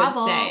 and I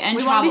travel. Would say. And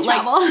we travel.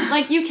 travel.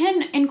 Like you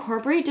can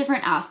incorporate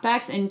different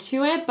aspects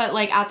into it, but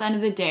like at the end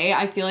of the day,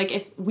 I feel like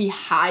if we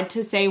had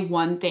to say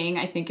one thing,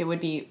 I think it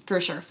would be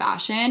for sure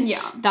fashion.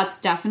 Yeah. That's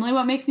definitely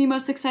what makes me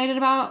most excited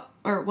about,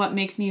 or what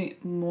makes me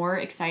more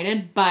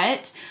excited.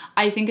 But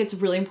I think it's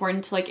really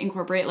important to like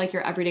incorporate like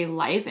your everyday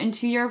life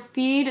into your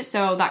feed.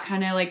 So that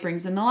kind of like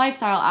brings in the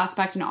lifestyle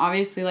aspect, and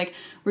obviously like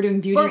we're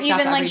doing beauty stuff every day. Or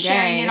even like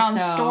sharing it on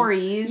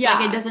stories. Yeah.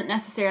 Like it doesn't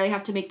necessarily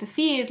have to make the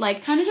feed.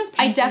 Like kind of just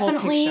I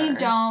definitely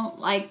don't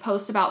like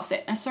post about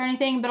fitness or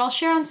anything, but I'll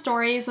share on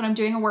stories when I'm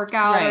doing a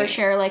workout, or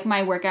share like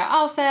my workout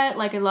outfit.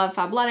 Like I love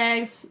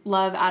Fabletics,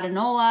 love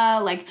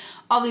Adenola, like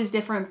all these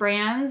different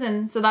brands.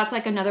 And so that's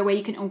like another way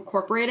you can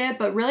incorporate it,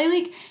 but really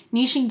like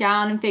niching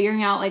down and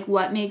figuring out like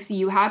what makes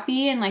you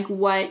happy and like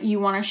what you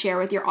want to share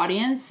with your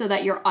audience, so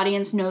that your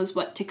audience knows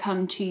what to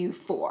come to you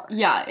for.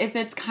 Yeah, if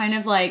it's kind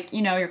of like,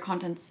 you know, your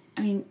content's,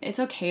 I mean, it's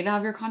okay to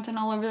have your content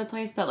all over the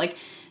place, but like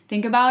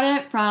think about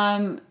it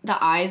from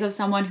the eyes of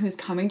someone who's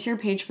coming to your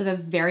page for the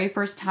very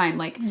first time.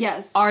 Like,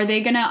 yes, are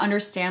they going to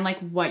understand like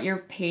what your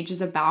page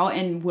is about,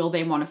 and will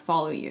they want to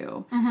follow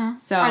you? Mm-hmm.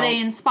 So are they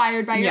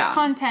inspired by your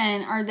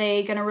content? Are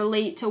they going to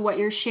relate to what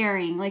you're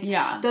sharing? Like,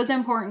 those are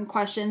important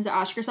questions to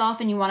ask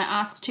yourself, and you want to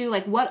ask too,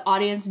 like, what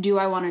audience do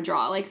I want to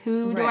draw? Like,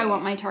 who do I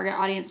want my target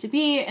audience to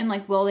be? And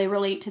like, will they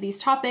relate to these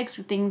topics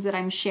or things that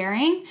I'm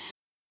sharing?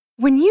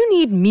 When you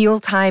need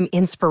mealtime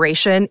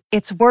inspiration,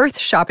 it's worth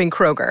shopping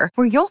Kroger,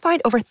 where you'll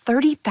find over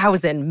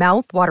 30,000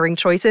 mouth-watering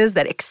choices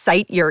that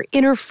excite your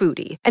inner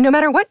foodie. And no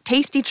matter what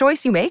tasty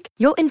choice you make,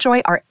 you'll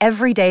enjoy our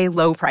everyday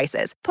low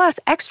prices, plus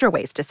extra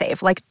ways to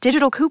save, like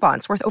digital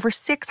coupons worth over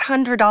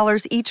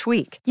 $600 each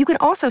week. You can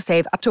also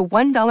save up to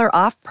 $1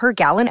 off per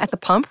gallon at the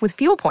pump with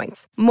fuel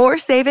points. More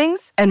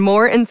savings and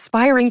more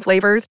inspiring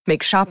flavors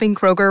make shopping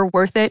Kroger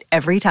worth it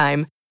every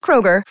time.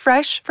 Kroger,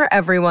 fresh for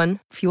everyone.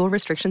 Fuel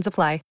restrictions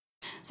apply.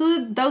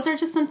 So those are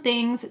just some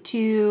things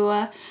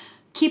to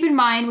keep in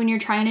mind when you're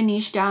trying to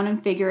niche down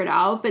and figure it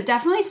out. But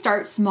definitely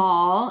start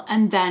small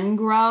and then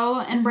grow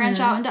and branch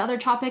out into other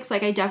topics.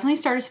 Like I definitely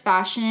started as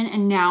fashion,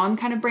 and now I'm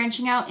kind of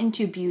branching out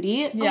into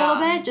beauty a little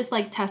bit, just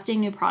like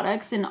testing new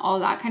products and all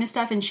that kind of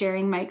stuff and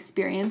sharing my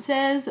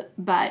experiences.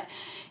 But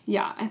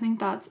yeah, I think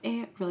that's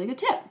a really good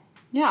tip.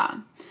 Yeah.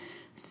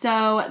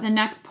 So the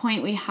next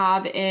point we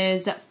have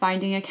is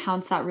finding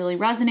accounts that really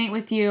resonate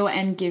with you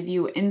and give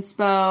you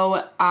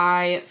inspo.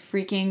 I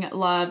freaking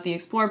love the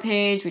Explore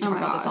page. We talk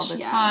about this all the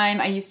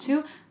time. I used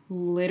to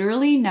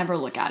literally never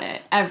look at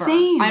it ever.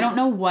 Same. I don't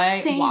know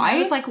why. I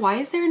was like, why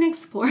is there an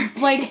Explore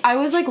page? Like, I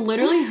was like,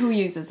 literally, who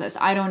uses this?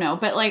 I don't know.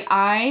 But like,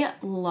 I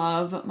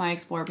love my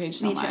Explore page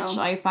so much.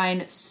 I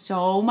find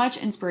so much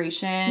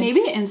inspiration.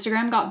 Maybe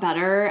Instagram got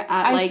better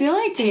at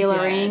like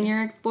tailoring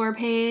your Explore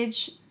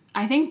page.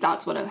 I think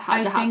that's what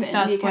had to happen.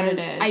 That's what it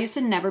is. I used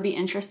to never be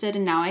interested,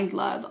 and now I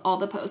love all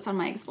the posts on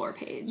my Explore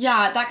page.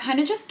 Yeah, that kind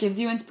of just gives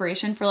you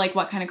inspiration for like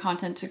what kind of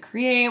content to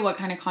create, what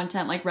kind of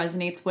content like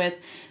resonates with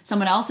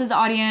someone else's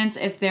audience,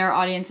 if their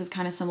audience is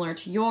kind of similar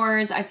to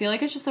yours. I feel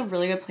like it's just a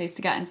really good place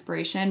to get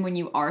inspiration when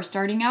you are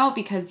starting out,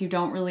 because you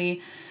don't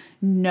really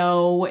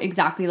know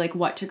exactly like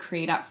what to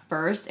create at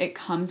first. It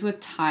comes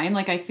with time.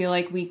 Like I feel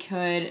like we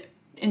could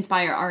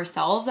inspire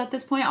ourselves at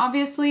this point,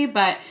 obviously,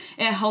 but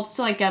it helps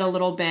to like get a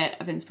little bit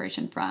of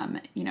inspiration from,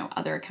 you know,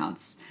 other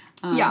accounts.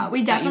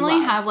 We definitely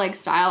have like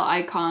style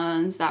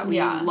icons that we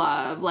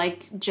love,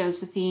 like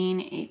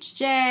Josephine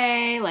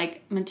HJ,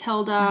 like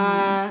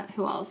Matilda.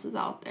 Who else is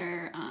out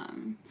there?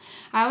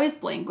 I always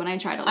blank when I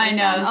try to list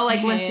them. Oh,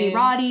 like Lissy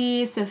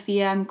Roddy,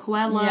 Sophia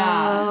Mquello.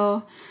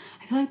 Yeah.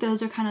 I feel like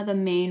those are kind of the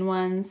main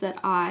ones that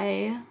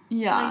I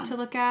like to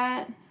look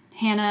at.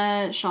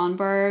 Hannah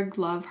Schonberg,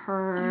 love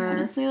her.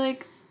 Honestly,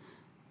 like,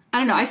 I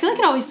don't know. I feel like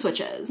it always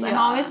switches. Yeah. I'm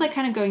always like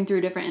kind of going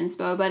through different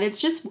inspo, but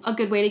it's just a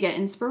good way to get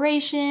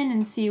inspiration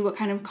and see what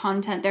kind of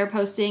content they're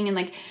posting. And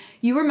like,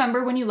 you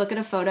remember when you look at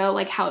a photo,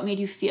 like how it made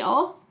you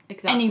feel.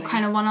 Exactly. And you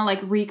kind of want to like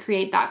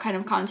recreate that kind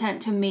of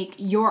content to make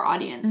your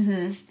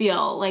audience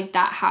feel like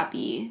that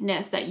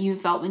happiness that you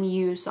felt when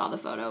you saw the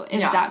photo,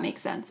 if that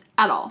makes sense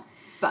at all.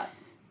 But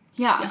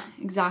Yeah,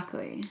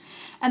 exactly.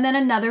 And then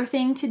another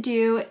thing to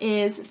do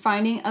is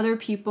finding other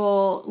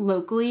people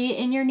locally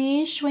in your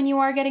niche when you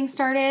are getting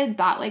started.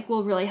 That like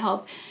will really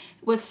help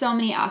with so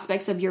many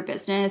aspects of your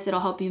business. It'll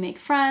help you make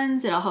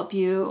friends. It'll help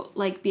you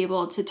like be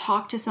able to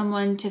talk to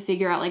someone to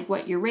figure out like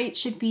what your rate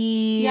should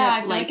be. Yeah,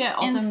 I feel like it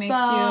also makes you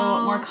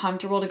more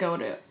comfortable to go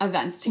to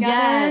events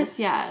together.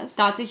 Yes.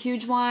 That's a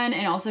huge one.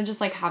 And also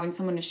just like having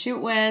someone to shoot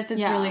with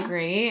is really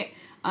great.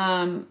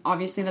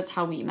 Obviously that's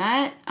how we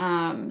met.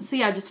 So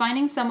yeah, just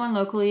finding someone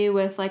locally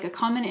with like a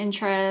common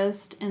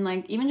interest and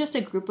like even just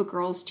a group of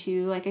girls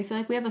too. Like I feel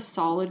like we have a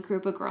solid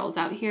group of girls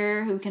out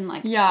here who can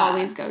like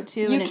always go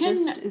to, and it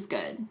just is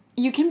good.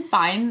 You can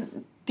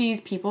find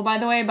these people, by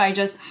the way, by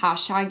just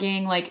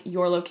hashtagging like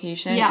your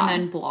location and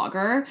then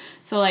blogger.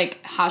 So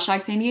like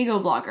hashtag San Diego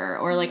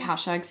blogger or like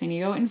hashtag San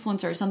Diego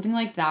influencer, something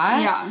like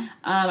that. Yeah.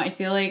 I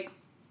feel like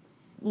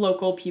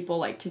local people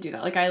like to do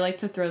that. Like I like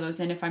to throw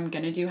those in if I'm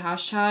gonna do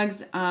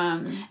hashtags.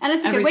 And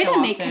it's a good way to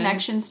make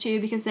connections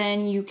too, because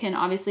then you can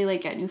obviously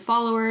like get new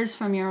followers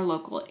from your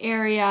local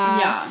area.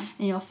 Yeah.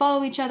 And you'll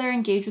follow each other,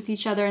 engage with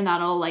each other, and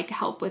that'll like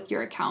help with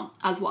your account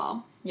as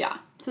well. Yeah.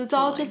 So it's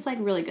all just like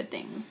really good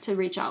things to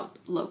reach out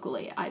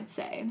locally, I'd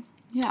say.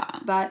 Yeah.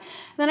 But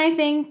then I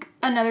think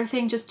another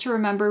thing just to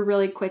remember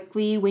really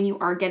quickly when you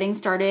are getting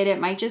started, it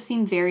might just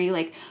seem very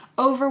like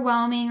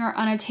overwhelming or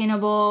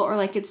unattainable or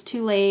like it's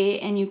too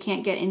late and you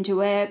can't get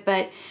into it.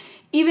 But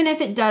even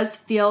if it does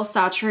feel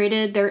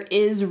saturated, there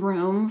is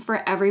room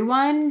for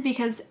everyone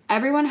because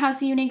everyone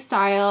has a unique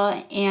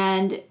style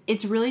and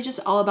it's really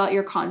just all about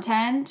your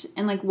content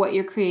and like what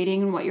you're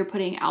creating and what you're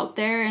putting out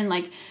there. And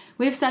like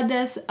we've said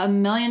this a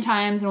million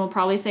times and we'll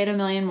probably say it a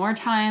million more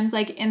times.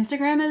 Like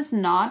Instagram is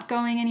not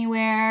going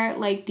anywhere.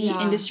 Like the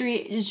industry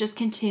is just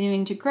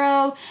continuing to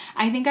grow.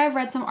 I think I've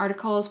read some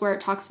articles where it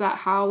talks about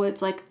how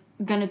it's like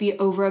going to be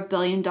over $1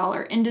 billion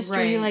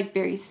industry like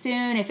very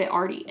soon if it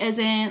already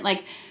isn't.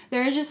 Like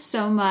there is just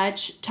so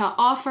much to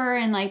offer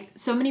and like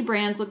so many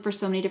brands look for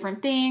so many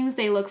different things.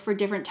 They look for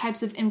different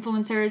types of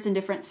influencers in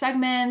different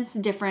segments,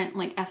 different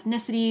like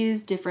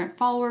ethnicities, different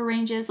follower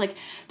ranges. Like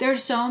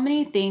there's so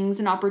many things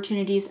and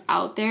opportunities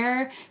out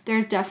there.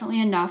 There's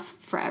definitely enough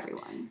for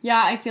everyone. Yeah,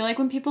 I feel like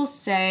when people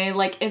say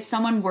like if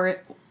someone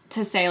were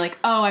to say like,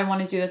 oh, I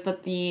want to do this,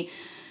 but the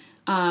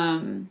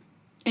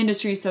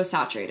industry is so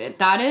saturated,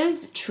 that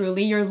is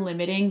truly your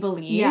limiting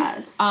belief.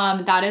 Yes.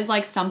 That is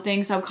like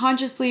something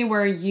subconsciously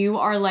where you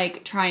are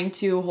like trying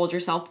to hold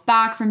yourself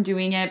back from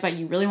doing it, but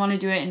you really want to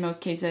do it in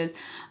most cases.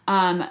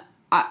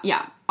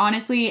 Yeah,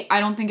 honestly, I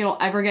don't think it'll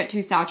ever get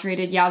too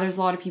saturated. Yeah, there's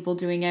a lot of people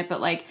doing it,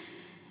 but like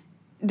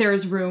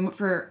there's room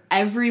for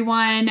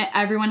everyone.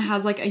 Everyone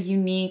has like a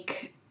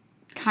unique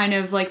kind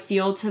of like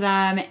feel to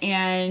them,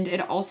 and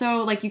it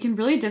also like you can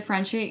really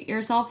differentiate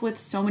yourself with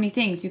so many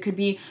things. You could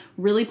be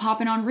really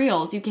popping on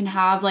reels, you can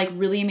have like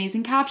really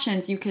amazing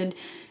captions, you could,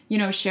 you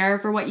know, share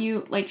for what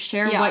you like,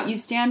 share what you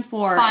stand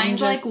for, find and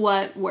just, like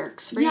what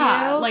works for you,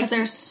 like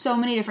there's so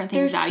many different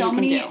things that you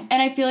can do. And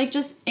I feel like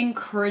just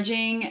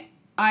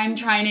I'm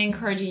trying to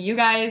encourage you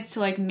guys to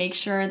like make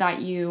sure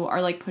that you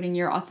are like putting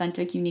your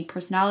authentic, unique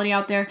personality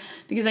out there,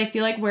 because I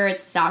feel like where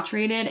it's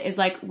saturated is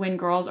like when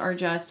girls are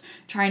just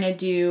trying to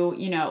do,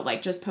 you know,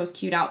 like just post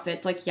cute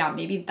outfits. Like, yeah,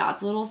 maybe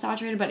that's a little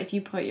saturated, but if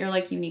you put your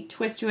like unique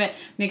twist to it,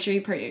 make sure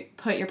you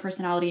put your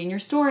personality in your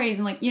stories,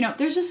 and like, you know,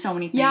 there's just so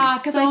many things. Yeah,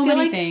 because I feel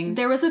like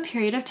there was a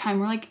period of time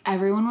where like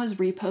everyone was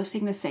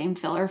reposting the same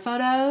filler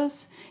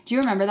photos. Do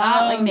you remember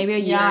that? Like maybe a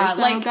year or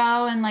so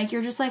ago, and like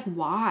you're just like,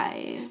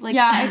 why? Like,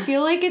 yeah, I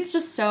feel like it's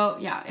just so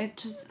it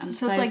just so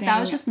it's like that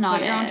was just not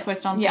put your own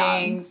twist on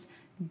things.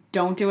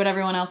 Don't do what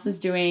everyone else is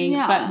doing,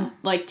 but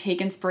like take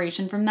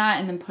inspiration from that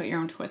and then put your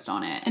own twist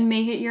on it and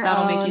make it your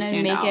own. That'll make you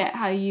stand out. Make it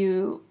how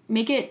you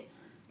make it.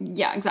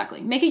 Yeah,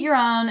 exactly. Make it your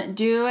own.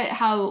 Do it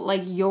how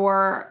like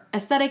your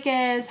aesthetic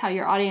is, how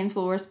your audience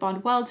will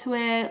respond well to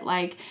it.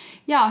 Like,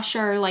 yeah,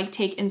 sure, like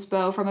take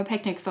inspo from a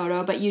picnic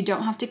photo, but you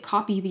don't have to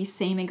copy the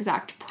same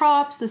exact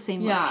props, the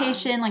same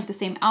location, like the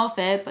same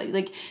outfit, but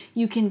like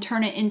you can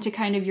turn it into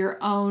kind of your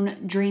own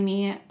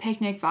dreamy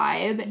picnic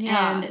vibe,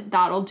 and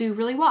that'll do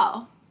really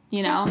well,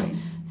 you know?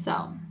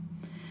 So...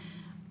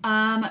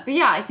 but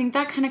yeah, I think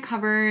that kind of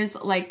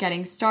covers like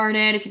getting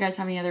started. If you guys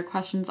have any other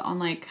questions on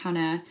like kind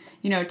of,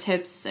 you know,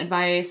 tips,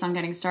 advice on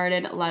getting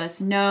started, let us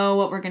know.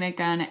 What we're going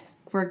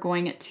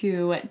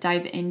to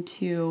dive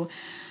into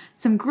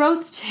some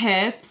growth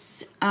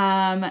tips.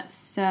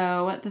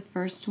 So the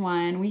first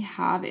one we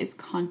have is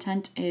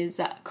content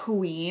is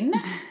queen.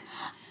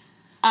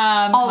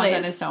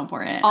 Content is so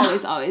important.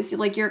 Always.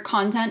 Like your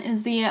content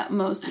is the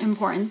most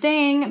important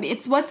thing.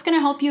 It's what's going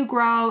to help you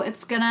grow.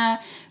 It's going to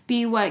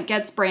be what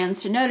gets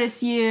brands to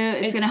notice you.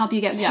 It's going to help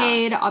you get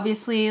paid.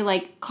 Obviously,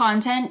 like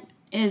content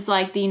is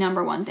like the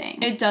number one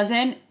thing. It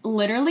doesn't,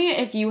 literally,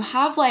 if you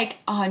have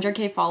like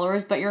 100K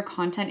followers, but your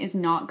content is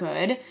not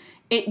good,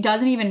 it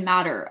doesn't even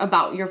matter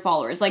about your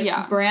followers.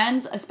 Like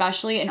brands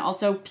especially, and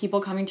also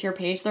people coming to your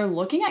page, they're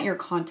looking at your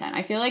content.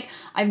 I feel like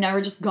I've never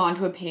just gone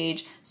to a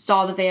page,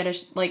 saw that they had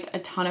a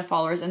ton of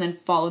followers and then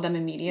followed them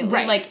immediately.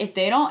 Right. Like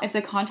if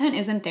the content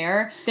isn't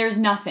there, there's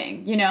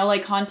nothing, you know,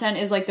 like content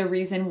is like the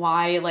reason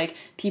why like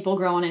people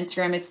grow on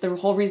Instagram. It's the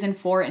whole reason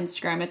for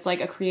Instagram. It's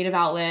like a creative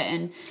outlet,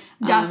 and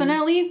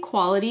definitely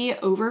quality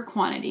over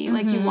quantity.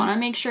 Like you want to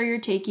make sure you're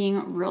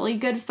taking really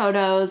good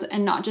photos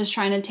and not just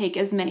trying to take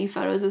as many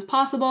photos as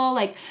possible.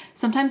 Like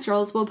sometimes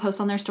girls will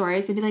post on their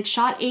stories, they'd be like,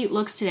 shot 8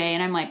 looks today,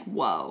 and I'm like,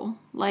 whoa.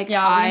 Like we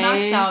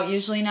max out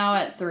usually now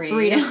at 3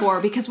 to 4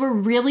 because we're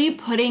really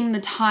putting the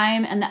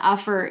time and the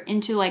effort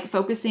into like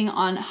focusing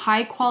on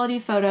high quality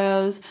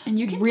photos, and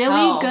you can really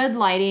tell. good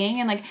lighting,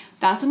 and like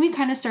that's when we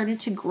kind of started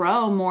to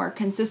grow more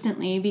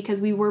consistently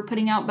because we were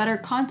putting out better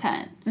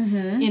content,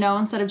 you know,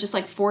 instead of just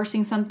like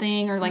forcing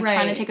something or like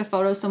trying to take a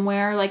photo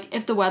somewhere. Like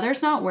if the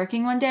weather's not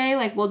working one day,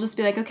 like we'll just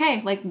be like,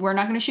 okay, like we're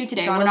not going to shoot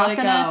today. We're not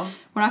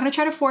going to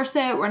try to force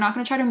it. We're not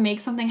going to try to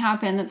make something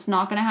happen that's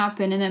not going to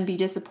happen and then be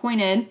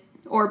disappointed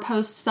or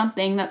post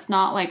something that's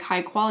not like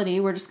high quality.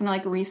 We're just going to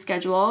like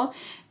reschedule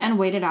and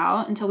wait it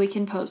out until we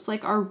can post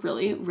like our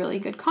really, really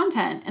good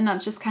content. And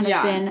that's just kind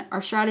of been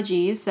our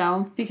strategy.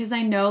 So, because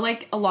I know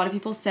like a lot of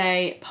people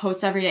say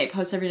post every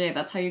day,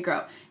 that's how you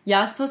grow.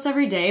 Yes, post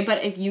every day,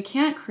 but if you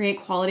can't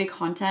create quality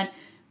content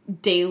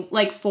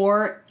like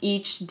for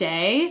each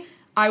day,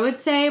 I would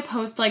say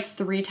post like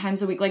 3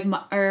 times a week, like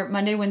or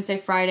Monday, Wednesday,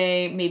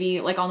 Friday,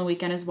 maybe like on the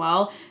weekend as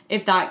well.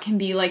 If that can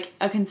be like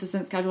a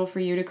consistent schedule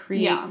for you to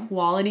create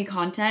quality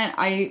content,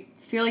 I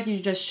feel like you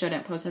just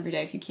shouldn't post every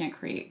day if you can't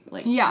create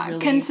like really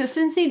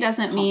consistency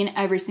doesn't mean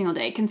every single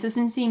day.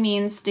 Consistency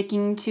means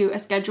sticking to a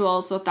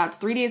schedule. So if that's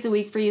 3 days a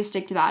week for you,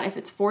 stick to that. If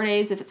it's 4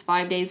 days, if it's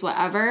 5 days,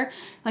 whatever,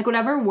 like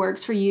whatever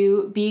works for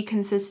you, be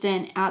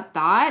consistent at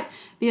that,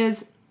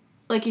 because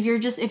like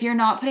if you're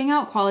not putting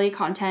out quality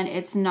content,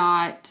 it's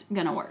not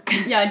gonna work.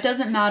 Yeah, it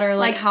doesn't matter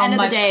like how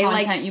much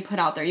content you put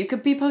out there. You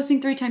could be posting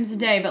 3 times a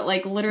day, but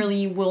like literally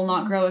you will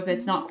not grow if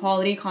it's not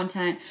quality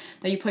content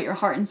that you put your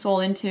heart and soul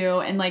into.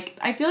 And like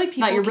I feel like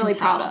people that you're really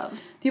tell. proud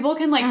of. People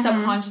can like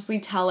subconsciously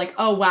tell like,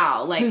 oh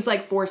wow, like who's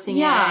like forcing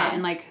it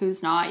and like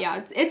who's not.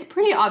 Yeah, it's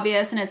pretty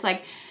obvious, and it's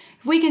like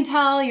if we can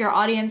tell, your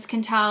audience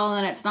can tell,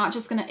 and it's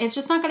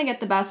just not gonna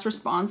get the best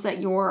response that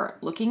you're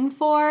looking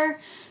for.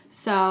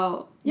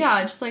 So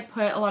just like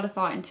put a lot of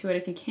thought into it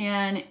if you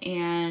can,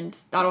 and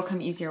that'll come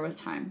easier with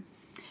time.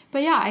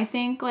 But yeah, I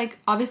think like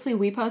obviously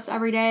we post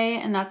every day,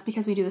 and that's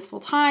because we do this full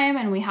time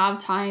and we have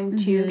time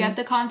to get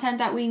the content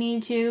that we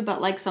need to.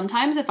 But like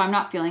sometimes if I'm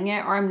not feeling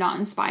it or I'm not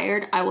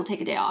inspired, I will take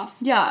a day off.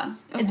 Yeah,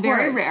 it's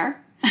very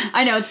rare.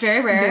 I know, it's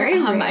very rare.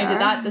 Very rare. I did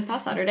that this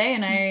past Saturday,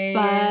 and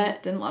I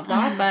didn't love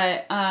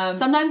that. But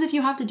sometimes if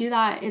you have to do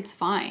that, it's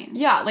fine.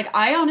 Yeah, like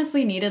I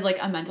honestly needed like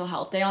a mental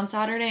health day on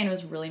Saturday, and it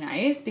was really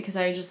nice because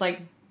I just like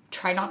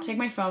tried not to take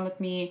my phone with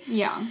me.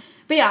 Yeah.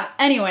 But yeah,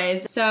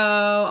 anyways, so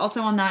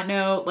also on that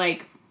note,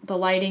 like the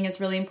lighting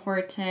is really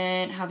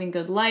important. Having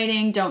good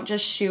lighting. Don't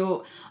just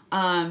shoot.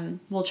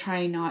 We'll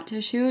try not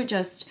to shoot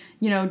just,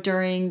 you know,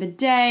 during the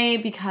day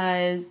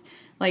because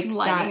like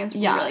lighting is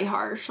really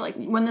harsh. Like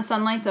when the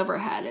sunlight's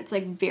overhead, it's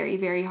like very,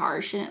 very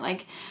harsh. And it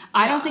like,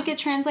 I don't think it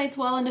translates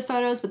well into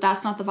photos, but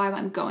that's not the vibe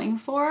I'm going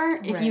for.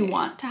 If you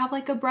want to have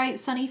like a bright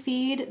sunny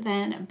feed,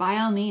 then by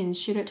all means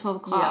shoot at 12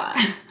 o'clock.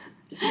 Yeah.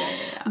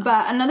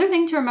 But another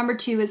thing to remember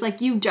too is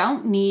like you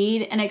don't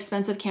need an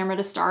expensive camera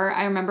to start.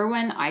 I remember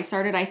when I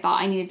started, I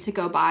thought I needed to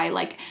go buy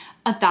like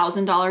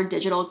 $1,000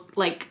 digital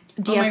like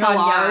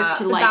DSLR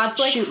to like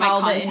shoot my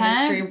content. The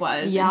industry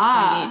was in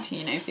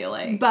 2018, I feel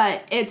like.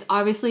 But it's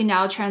obviously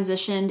now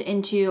transitioned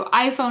into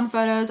iPhone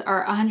photos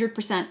are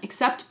 100%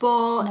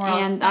 acceptable,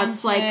 and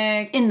that's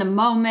like in the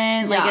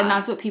moment, like, and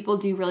that's what people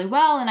do really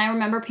well. And I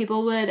remember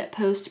people would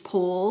post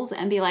polls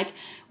and be like,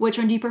 which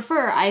one do you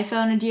prefer,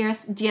 iPhone or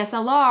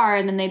DSLR?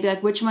 And then they'd be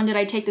like, which one did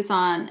I take this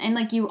on? And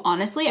like you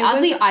honestly,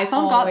 as the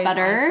iPhone got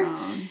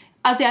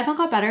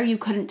better, you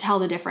couldn't tell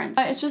the difference.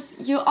 It's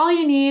just all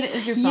you need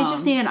is your phone. You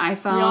just need an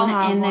iPhone,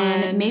 and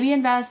then maybe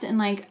invest in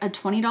like a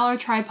 $20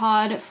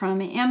 tripod from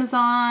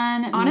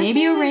Amazon. Honestly,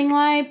 maybe a ring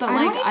light, but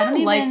like I don't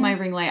even like my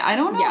ring light. I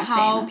don't know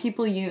how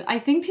people use. I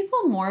think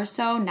people more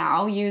so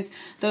now use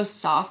those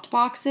soft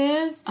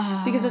boxes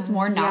because it's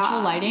more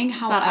natural lighting.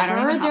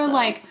 However,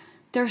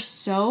 they're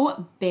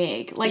so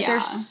big. Like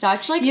they're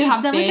such like you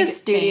have to have like a big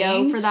studio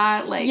thing. for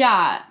that. Like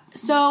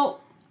so.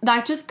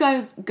 That just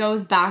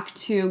goes back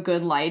to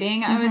good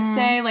lighting, I would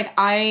say. Like,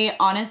 I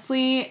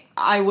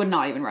would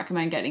not even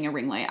recommend getting a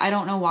ring light. I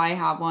don't know why I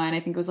have one. I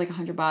think it was like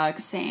 $100.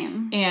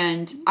 Same.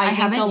 And I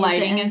think the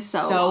lighting is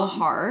so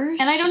harsh.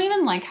 And I don't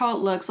even like how it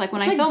looks. Like,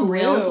 when I film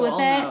reels with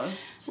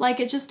it, like,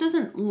 it just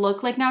doesn't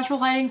look like natural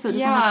lighting, so it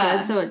doesn't look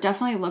good. So it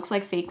definitely looks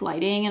like fake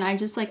lighting. And I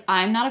just, like,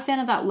 I'm not a fan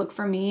of that look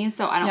for me,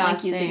 so I don't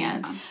like using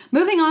it.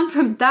 Moving on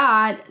from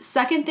that,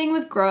 second thing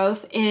with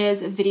growth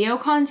is video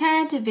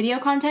content. Video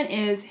content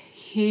is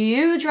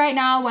huge right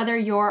now, whether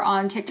you're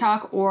on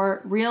TikTok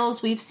or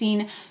Reels. We've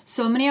seen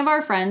so many of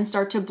our friends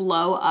start to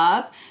blow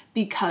up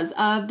because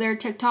of their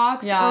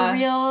TikToks or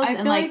Reels. I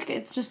feel like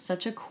it's just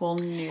such a cool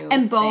new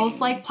And both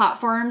thing. like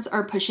platforms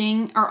are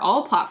pushing, or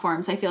all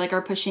platforms I feel like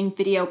are pushing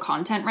video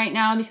content right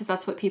now, because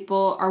that's what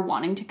people are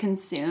wanting to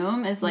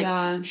consume is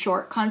like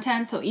short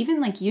content. So even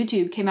like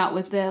YouTube came out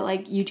with the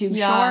like YouTube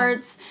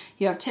Shorts.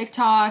 You have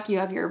TikTok, you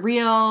have your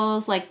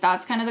Reels, like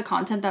that's kind of the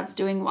content that's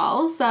doing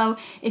well. So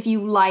if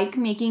you like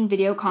making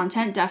video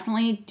content,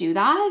 definitely do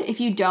that. If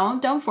you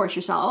don't force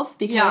yourself,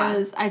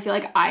 because I feel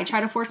like I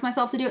try to force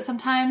myself to do it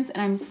sometimes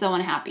and I'm so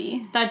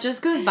unhappy. That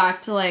just goes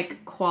back to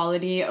like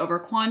quality over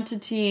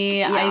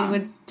quantity. I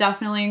would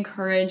definitely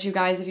encourage you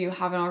guys, if you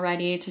haven't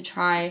already, to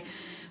try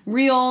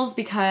Reels,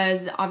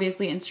 because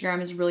obviously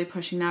Instagram is really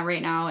pushing that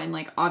right now, and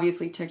like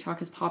obviously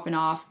TikTok is popping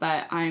off,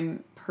 but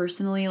I'm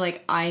personally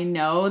like, I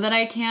know that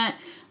I can't,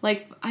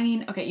 like, I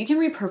mean, okay, you can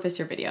repurpose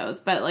your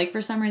videos, but like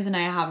for some reason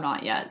I have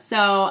not yet.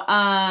 So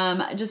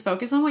just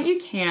focus on what you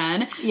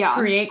can.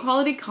 Create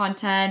quality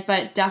content,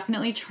 but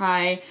definitely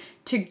try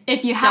to,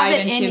 if you have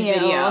it in you,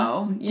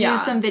 video, do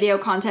some video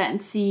content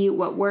and see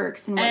what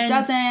works and what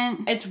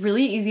doesn't. It's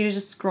really easy to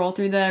just scroll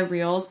through the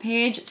Reels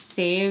page,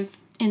 save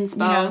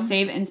inspo.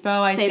 Save inspo.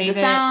 I save the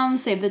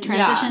sounds, save the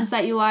transitions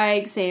that you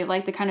like, save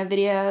like the kind of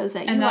videos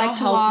that you like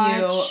to watch.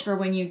 And that'll help you for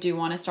when you do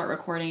want to start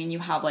recording and you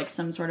have like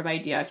some sort of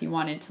idea if you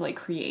wanted to like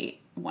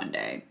create one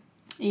day.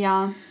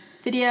 Yeah.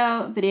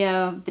 Video.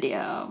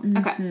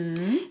 Okay.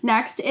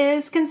 Next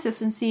is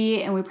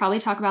consistency, and we probably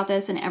talk about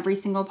this in every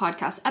single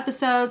podcast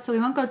episode, so we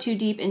won't go too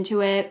deep into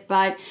it,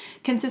 but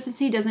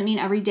consistency doesn't mean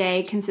every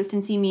day.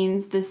 Consistency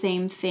means the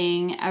same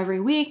thing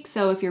every week.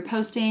 So if you're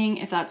posting,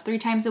 if that's 3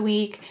 times a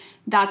week,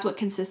 that's what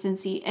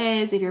consistency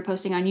is. If you're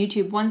posting on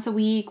YouTube once a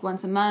week,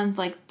 once a month,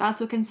 like that's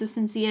what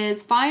consistency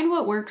is. Find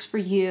what works for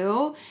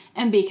you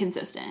and be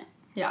consistent.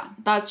 Yeah.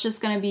 That's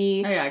just going to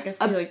be... Oh yeah, I guess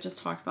we like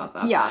just talked about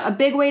that. Yeah, a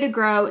big way to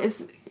grow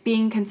is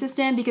being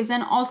consistent, because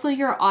then also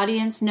your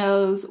audience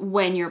knows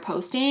when you're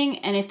posting.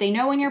 And if they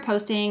know when you're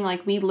posting,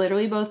 like we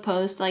literally both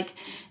post like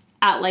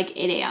at like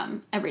 8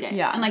 a.m. every day.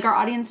 Yeah. And like our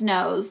audience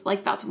knows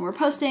like that's when we're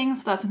posting.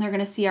 So that's when they're going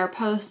to see our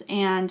posts.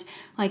 And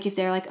like if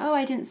they're like, oh,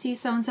 I didn't see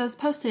so-and-so's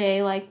post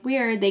today, like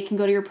weird, they can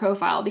go to your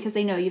profile because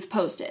they know you've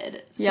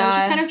posted. So it's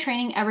just kind of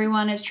training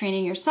everyone. It's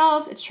training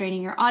yourself. It's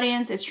training your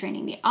audience. It's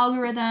training the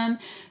algorithm.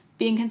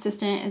 Being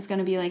consistent is going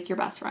to be like your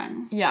best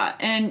friend. Yeah,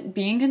 and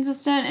being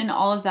consistent and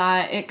all of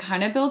that, it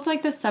kind of builds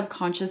like the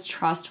subconscious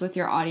trust with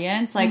your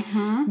audience. Like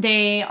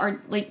they are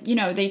like, you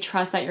know, they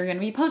trust that you're going to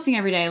be posting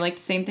every day. Like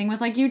same thing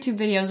with like YouTube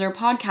videos or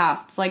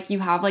podcasts. Like you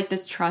have like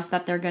this trust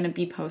that they're going to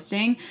be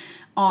posting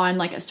on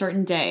like a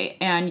certain day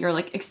and you're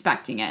like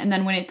expecting it. And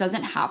then when it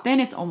doesn't happen,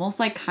 it's almost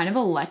like kind of a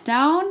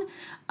letdown.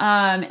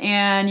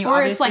 And you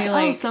or it's obviously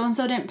like, oh,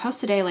 so-and-so didn't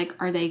post today. Like,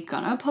 are they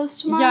gonna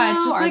post tomorrow? Yeah,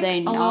 it's just are like they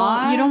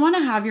not? You don't want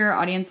to have your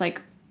audience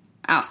like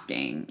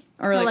asking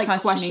or like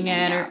questioning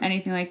it or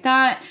anything like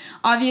that.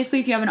 Obviously,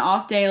 if you have an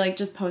off day, like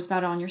just post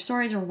about it on your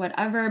stories or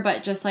whatever,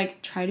 but just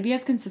like try to be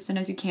as consistent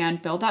as you can,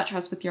 build that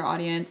trust with your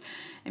audience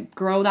and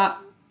grow that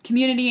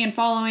community and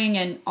following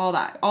and all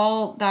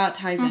that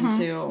ties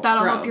into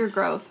that'll growth. help your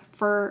growth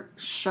for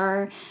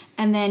sure.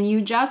 And then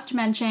you just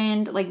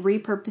mentioned like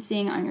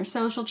repurposing on your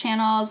social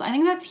channels. I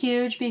think that's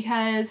huge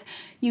because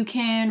you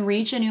can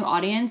reach a new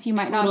audience you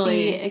might not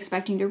be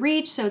expecting to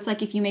reach. So it's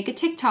like if you make a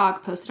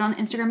TikTok, post it on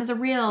Instagram as a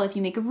reel. If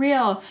you make a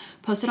reel,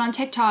 post it on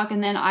TikTok.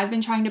 And then I've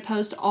been trying to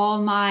post all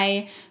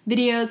my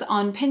videos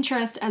on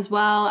Pinterest as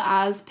well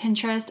as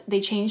Pinterest. They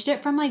changed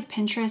it from like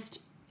Pinterest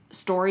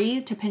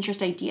story to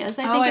Pinterest ideas,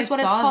 I think is what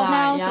it's called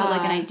now. So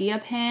like an idea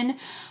pin.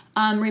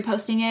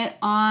 Reposting it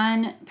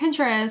on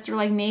Pinterest, or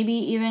like maybe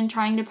even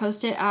trying to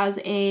post it as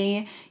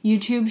a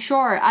YouTube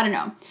short. I don't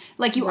know.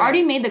 Like you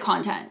already made the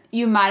content.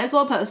 You might as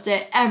well post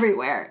it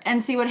everywhere and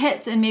see what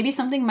hits, and maybe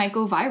something might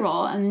go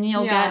viral and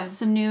you'll get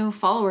some new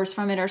followers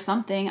from it or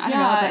something. I don't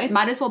know, but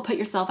might as well put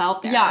yourself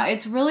out there. Yeah,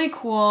 it's really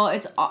cool.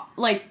 It's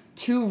like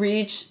to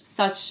reach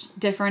such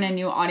different and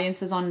new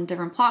audiences on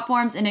different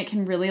platforms, and it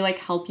can really like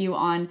help you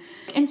on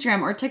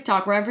Instagram or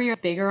TikTok, wherever you're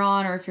bigger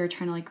on, or if you're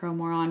trying to like grow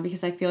more on,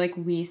 because I feel like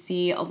we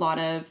see a lot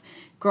of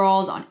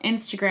girls on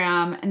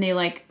Instagram and they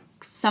like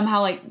somehow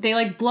like they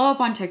like blow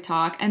up on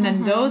TikTok, and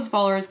then those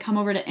followers come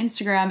over to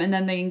Instagram, and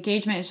then the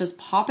engagement is just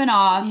popping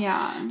off.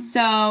 Yeah.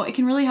 So it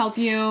can really help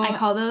you. I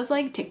call those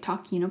like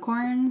TikTok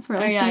unicorns, where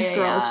like these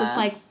girls just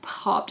like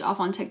popped off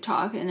on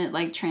TikTok and it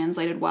like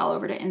translated well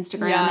over to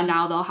Instagram, and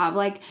now they'll have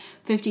like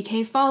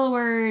 50K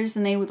followers,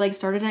 and they would like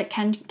started at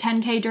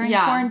 10K during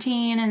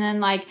quarantine, and then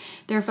like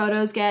their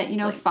photos get, you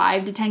know, like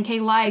 5 to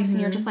 10K likes,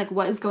 and you're just like,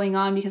 what is going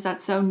on? Because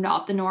that's so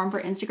not the norm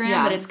for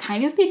Instagram, but it's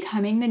kind of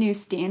becoming the new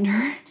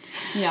standard.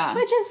 Yeah.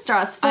 Which is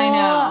stressful. I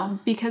know.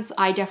 Because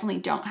I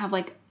definitely don't have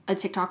like a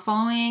TikTok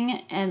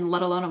following, and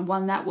let alone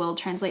one that will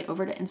translate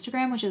over to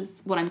Instagram, which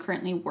is what I'm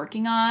currently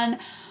working on.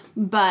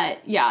 But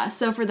yeah,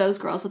 so for those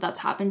girls that's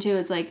happened to,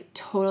 it's like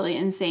totally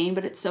insane,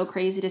 but it's so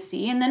crazy to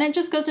see. And then it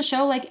just goes to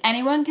show like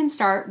anyone can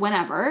start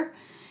whenever,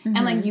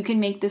 and like you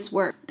can make this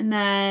work. And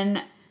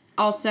then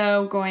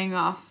also going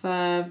off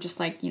of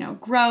just like, you know,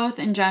 growth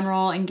in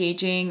general,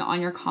 engaging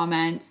on your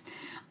comments.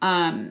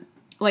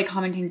 like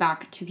commenting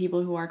back to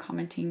people who are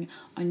commenting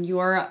on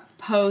your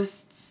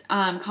posts,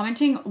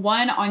 commenting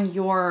on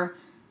your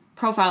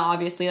profile,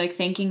 obviously, like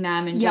thanking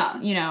them and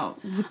just, you know,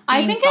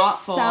 I think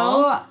thoughtful.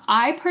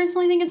 I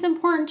personally think it's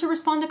important to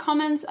respond to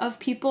comments of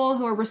people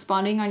who are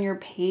responding on your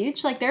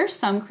page. Like, there are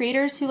some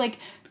creators who like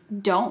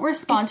don't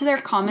respond to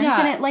their comments,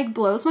 and it like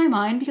blows my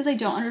mind because I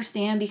don't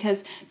understand,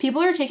 because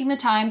people are taking the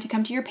time to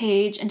come to your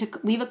page and to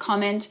leave a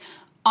comment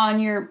on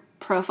your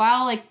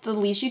profile. Like, the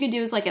least you could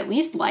do is like at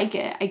least like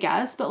it, I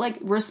guess, but like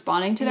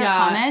responding to their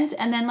comment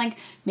and then like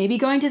maybe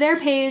going to their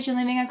page and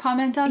leaving a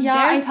comment on their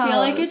post. I feel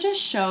like it just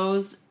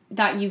shows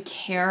that you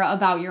care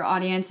about your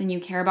audience and you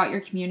care about your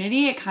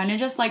community. It kind of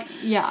just like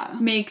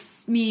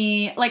makes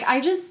me like,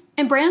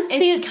 and brands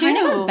see it too. It's kind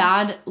of a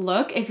bad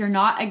look if you're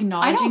not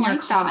acknowledging your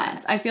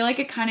comments. I feel like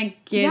it kind of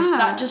gives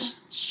that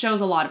just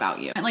shows a lot about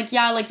you. And like,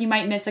 like you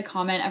might miss a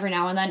comment every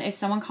now and then. If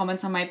someone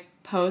comments on my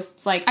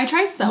posts, like I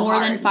try so more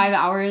hard. than 5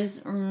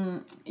 hours,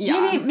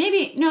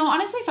 maybe no,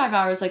 honestly 5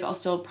 hours, like I'll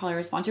still probably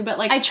respond to, but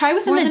like I try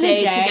within the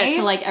day to get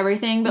to like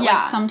everything, but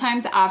like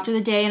sometimes after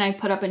the day and I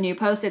put up a new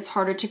post, it's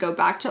harder to go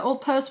back to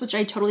old posts, which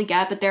I totally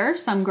get. But there are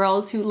some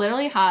girls who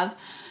literally have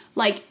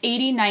like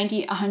 80,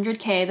 90,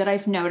 100K that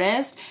I've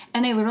noticed,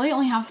 and they literally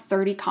only have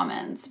 30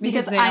 comments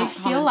because I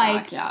feel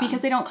like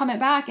because they don't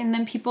comment back, and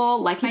then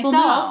people like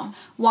myself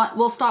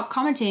will stop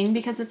commenting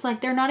because it's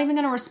like they're not even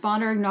going to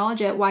respond or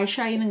acknowledge it. Why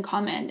should I even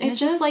comment? And it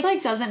just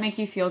like doesn't make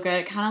you feel good.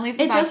 It kind of leaves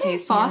a bad taste in your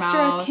mouth. It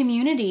doesn't foster a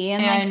community,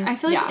 and like I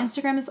feel like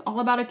Instagram is all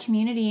about a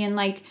community, and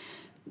like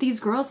these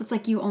girls, it's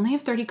like you only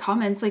have 30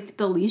 comments. Like,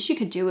 the least you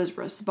could do is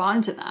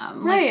respond to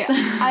them, right?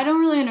 I don't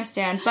really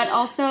understand, but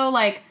also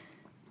like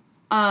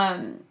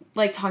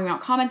talking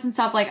about comments and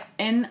stuff, like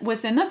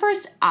within the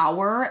first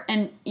hour,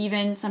 and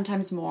even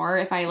sometimes more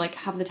if I like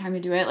have the time to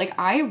do it, like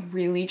I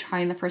really try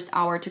in the first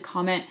hour to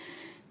comment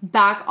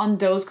back on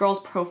those girls'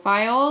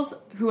 profiles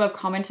who have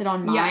commented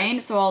on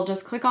mine. So I'll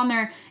just click on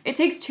it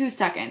takes 2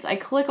 seconds. I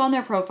click on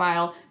their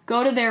profile,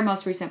 go to their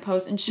most recent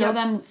post, and show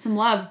them some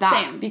love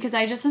back. Because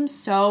I just am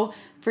so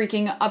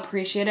freaking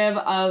appreciative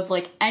of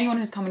like anyone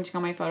who's commenting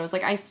on my photos.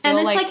 Like I still,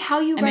 and it's like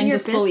how you run your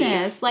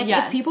business. Like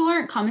if people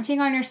aren't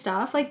commenting on your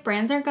stuff, like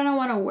brands aren't gonna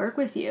want to work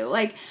with you.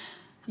 Like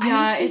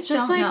it's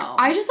just like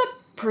I just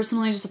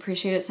personally just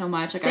appreciate it so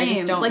much. Like I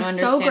just don't understand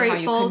so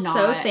grateful, how you could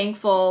not. So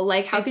thankful.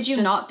 Like how could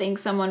you not thank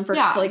someone for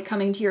like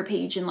coming to your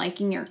page and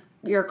liking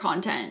your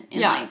content?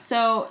 And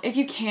so if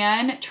you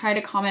can, try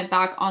to comment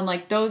back on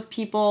like those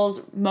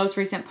people's most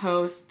recent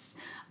posts.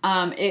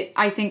 It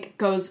I think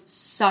goes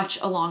such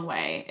a long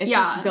way. It's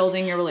just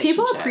building your relationship.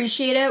 People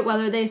appreciate it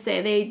whether they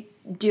say they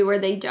do or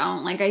they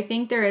don't. Like I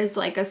think there is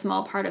like a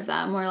small part of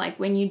them where like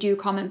when you do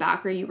comment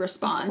back or you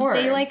respond,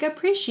 they like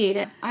appreciate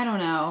it. I don't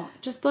know.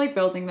 Just like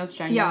building those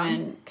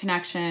genuine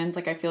connections.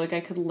 Like I feel like I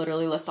could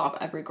literally list off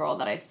every girl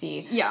that I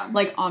see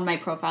like on my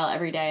profile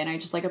every day, and I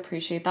just like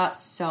appreciate that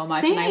so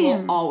much. And I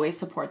will always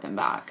support them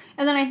back.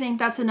 And then I think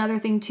that's another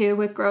thing too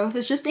with growth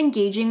is just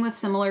engaging with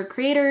similar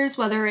creators,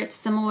 whether it's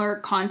similar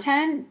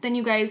content, then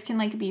you guys can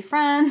like be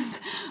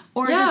friends,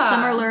 or just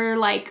similar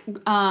like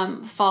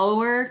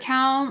follower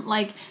count.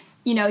 Like,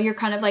 you know, you're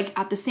kind of like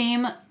at the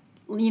same,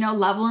 you know,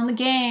 level in the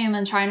game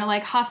and trying to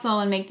like hustle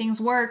and make things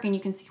work, and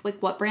you can see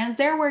like what brands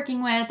they're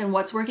working with and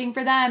what's working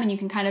for them, and you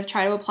can kind of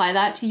try to apply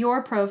that to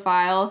your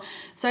profile.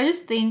 So I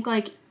just think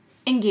like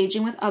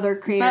engaging with other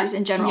creators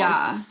in general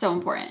is so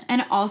important.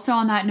 And also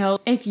on that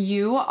note, if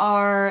you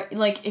are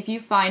like, if you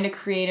find a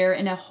creator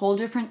in a whole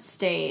different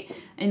state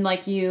and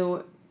like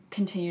you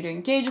continue to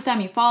engage with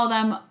them, you follow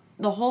them,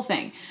 the whole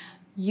thing,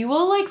 you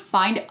will like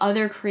find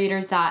other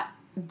creators that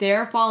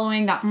they're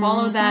following that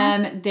follow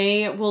them.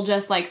 They will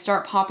just like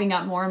start popping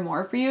up more and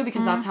more for you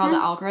because that's how the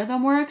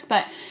algorithm works.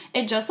 But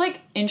it just like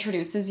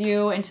introduces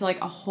you into like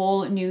a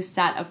whole new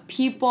set of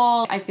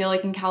people. I feel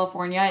like in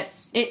California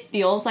it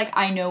feels like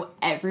I know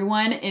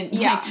everyone in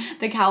like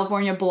the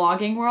California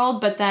blogging world,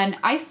 but then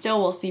I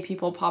still will see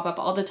people pop up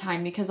all the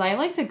time because I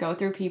like to go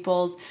through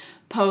people's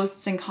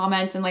posts and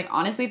comments, and like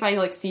honestly if I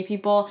like see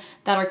people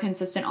that are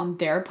consistent on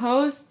their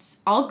posts,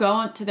 I'll go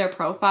onto their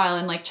profile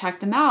and like check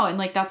them out, and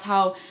like that's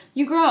how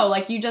you grow.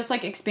 Like you just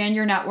like expand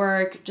your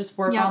network, just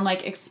work on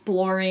like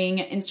exploring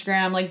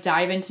Instagram, like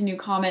dive into new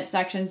comment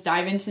sections,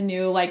 dive into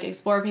new like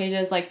explore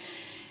pages. Like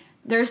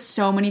there's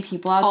so many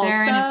people out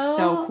there, and it's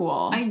so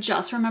cool. I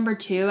just remember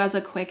too, as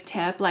a quick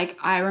tip, like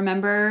I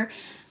remember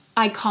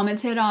I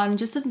commented on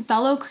just a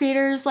fellow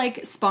creator's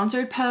like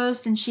sponsored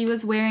post, and she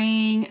was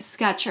wearing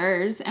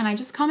Skechers, and I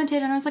just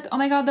commented and I was like, oh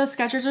my god, those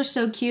Skechers are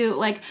so cute,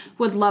 like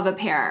would love a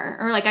pair,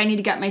 or like I need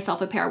to get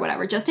myself a pair,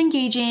 whatever. Just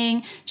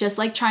engaging, just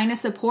like trying to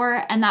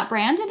support. And that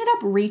brand ended up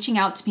reaching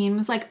out to me and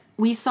was like,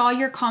 we saw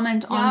your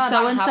comment on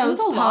so-and-so's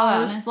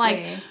post,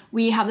 like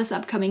we have this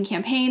upcoming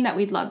campaign that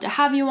we'd love to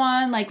have you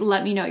on, like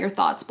let me know your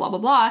thoughts, blah blah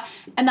blah.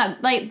 And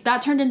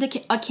that turned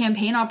into a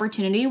campaign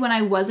opportunity when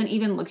I wasn't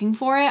even looking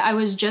for it. I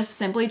was just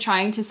simply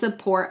trying to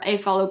support a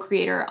fellow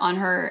creator on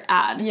her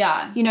ad.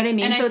 You know what I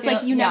mean? And so it's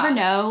like you never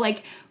know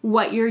like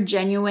what your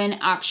genuine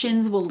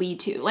actions will lead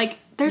to. Like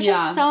There's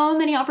just so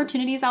many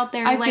opportunities out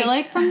there. I feel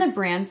like from the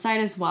brand side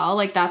as well,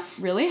 like that's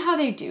really how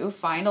they do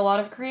find a lot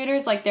of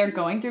creators. Like they're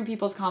going through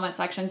people's comment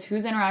sections,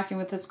 who's interacting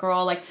with this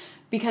girl, like,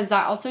 because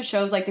that also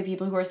shows like the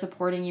people who are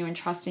supporting you and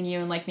trusting you,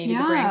 and like maybe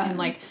the brand can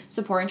like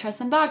support and trust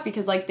them back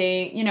because like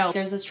they, you know,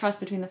 there's this trust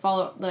between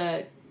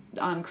the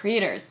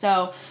creators.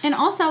 So, and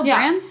also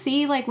brands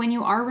see like when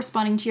you are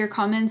responding to your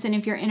comments and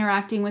if you're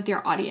interacting with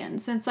your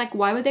audience. It's like,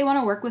 why would they want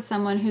to work with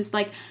someone who's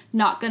like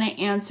not going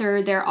to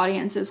answer their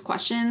audience's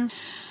questions?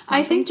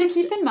 I think just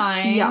keep in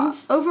mind.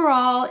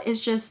 Overall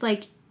is just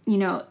like, you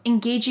know,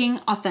 engaging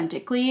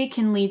authentically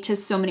can lead to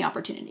so many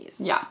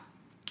opportunities. Yeah.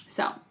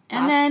 So,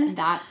 and then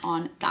that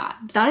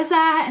is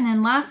that. And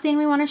then last thing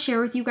we want to share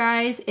with you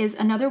guys is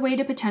another way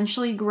to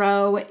potentially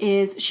grow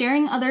is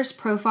sharing others'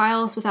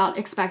 profiles without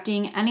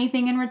expecting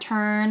anything in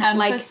return.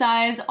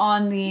 Emphasize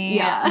on the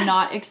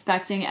not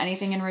expecting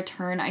anything in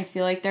return. I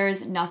feel like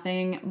there's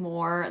nothing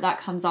more that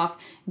comes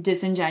off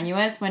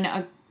disingenuous when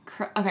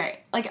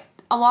like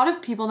a lot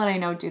of people that I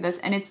know do this,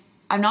 and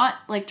I'm not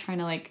like trying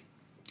to like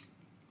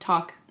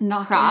talk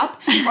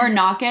crap or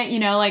knock it, you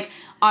know, like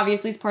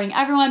obviously supporting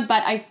everyone,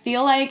 but I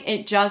feel like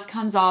it just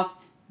comes off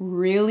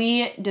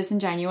really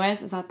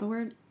disingenuous. Is that the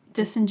word?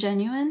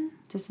 Disingenuine?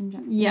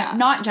 Yeah.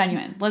 Not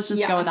genuine. Let's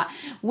just go with that.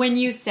 When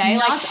you say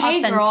not like, hey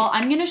authentic. Girl,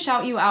 I'm going to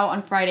shout you out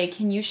on Friday.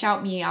 Can you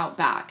shout me out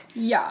back?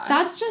 Yeah.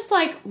 That's just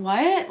like,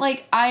 what?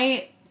 Like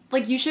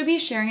you should be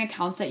sharing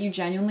accounts that you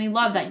genuinely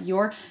love, that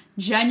you're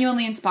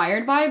genuinely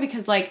inspired by,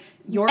 because like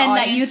your and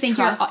audience that you think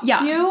trusts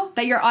you.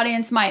 That your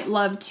audience might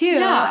love too.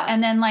 Yeah.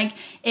 And then like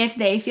if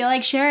they feel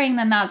like sharing,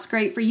 then that's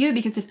great for you,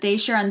 because if they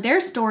share on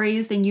their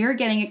stories, then you're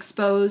getting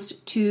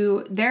exposed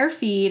to their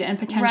feed and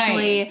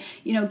potentially,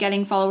 you know,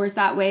 getting followers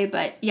that way.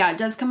 But yeah, it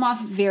does come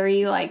off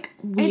very like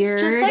weird.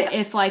 It's just, like,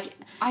 if like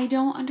I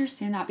don't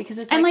understand that, because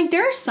it's and like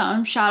there are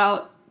some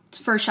shout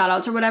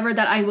outs or whatever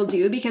that I will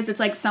do, because it's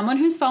like someone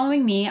who's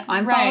following me,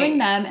 I'm following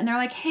them, and they're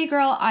like, hey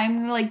girl,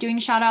 I'm like doing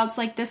shout outs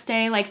like this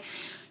day, like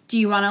do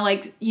you want to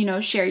like, you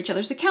know, share each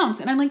other's accounts?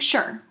 And I'm like,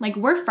 sure. Like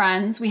we're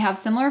friends. We have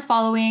similar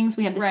followings.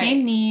 We have the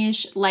same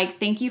niche. Like,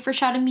 thank you for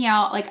shouting me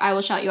out. Like I will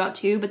shout you out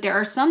too. But there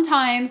are some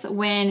times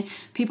when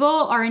people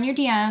are in your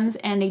DMs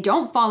and they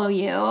don't follow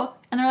you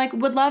and they're like,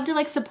 would love to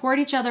like support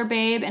each other,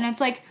 babe. And it's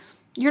like,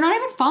 you're not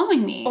even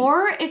following me.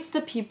 Or it's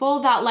the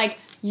people that like,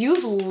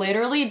 you've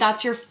literally,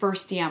 that's your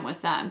first DM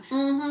with them.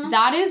 Mm-hmm.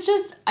 That is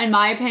just, in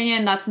my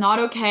opinion, that's not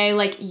okay.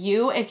 Like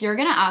if you're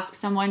going to ask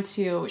someone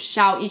to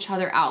shout each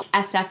other out,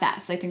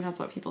 SFS, I think that's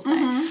what people say.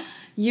 Mm-hmm.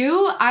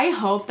 I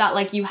hope that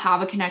like you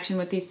have a connection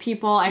with these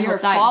people. I hope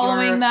that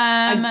following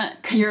them, a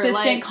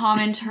consistent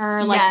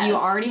commenter. Like you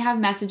already have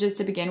messages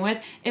to begin with.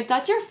 If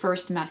that's your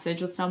first message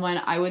with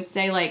someone, I would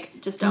say like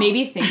just don't.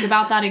 Maybe think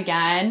about that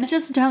again.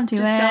 Just don't do it.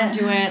 Just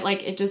don't do it.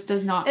 Like it just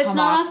does not. It's come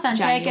not off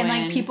authentic, genuine.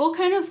 and like people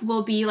kind of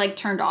will be like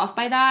turned off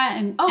by that,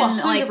 and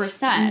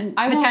 100%.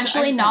 Like,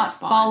 potentially not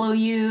follow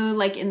you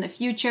like in the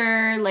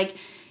future, like.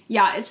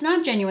 Yeah, it's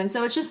not genuine.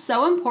 So it's just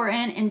so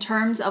important in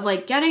terms of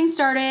like getting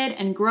started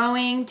and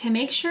growing to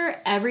make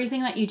sure everything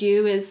that you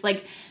do is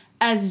like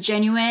as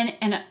genuine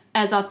and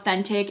as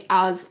authentic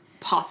as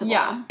possible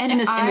in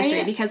this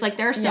industry, because like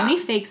there are so many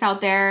fakes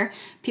out there.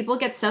 People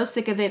get so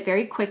sick of it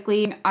very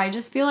quickly. I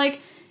just feel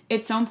like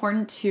it's so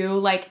important to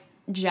like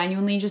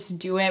genuinely just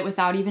do it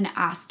without even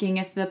asking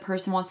if the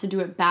person wants to do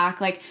it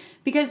back. Like,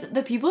 because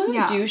the people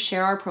who do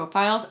share our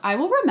profiles, I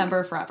will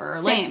remember forever.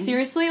 Same. Like,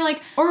 seriously,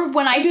 like... Or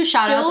when I do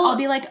shout-outs, I'll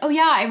be like, oh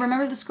yeah, I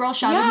remember this girl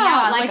shouted me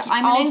out. Like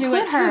I'm gonna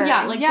include her.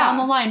 Yeah, like down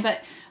the line. But,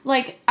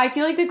 like, I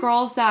feel like the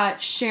girls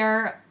that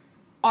share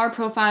our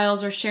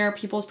profiles or share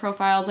people's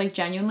profiles, like,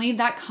 genuinely,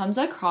 that comes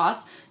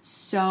across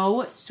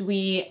so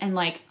sweet. And,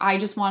 like, I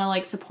just want to,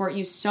 like, support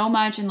you so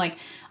much. And, like,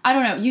 I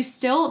don't know, you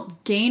still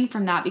gain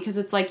from that, because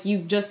it's, like, you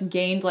just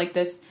gained, like,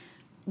 this...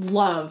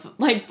 love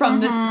like from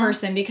this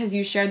person because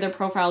you shared their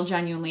profile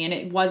genuinely, and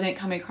it wasn't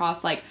coming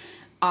across like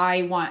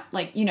I want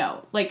like, you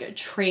know, like a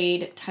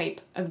trade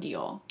type of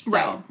deal.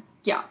 So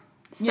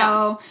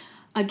so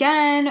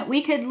again,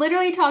 we could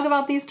literally talk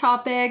about these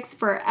topics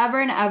forever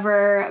and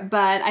ever,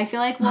 but I feel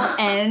like we'll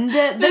end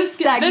this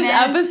segment. This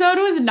episode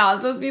was not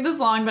supposed to be this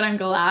long, but I'm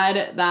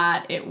glad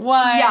that it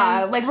was.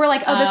 Yeah, like we're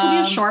like, oh, this will be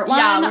a short one.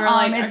 Yeah, we were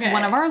like, it's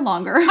one of our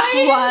longer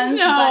ones.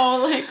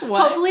 No, like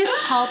what? Hopefully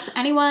this helps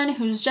anyone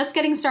who's just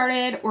getting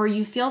started, or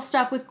you feel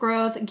stuck with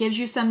growth, gives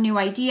you some new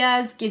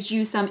ideas, gives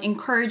you some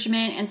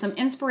encouragement and some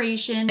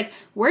inspiration. Like,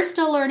 we're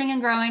still learning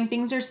and growing.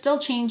 Things are still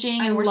changing,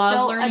 and we're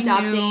still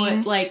adapting.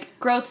 New, like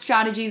growth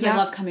strategies. I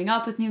love coming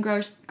up with new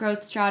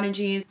growth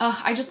strategies.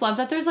 I just love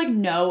that there's like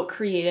no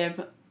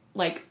creative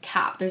like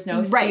cap. There's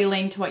no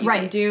ceiling to what you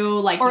can do,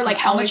 like, or like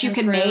how much you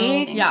can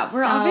make. Yeah,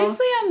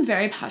 I'm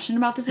very passionate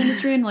about this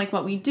industry and like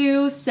what we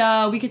do,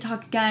 so we could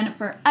talk again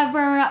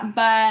forever.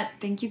 But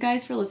thank you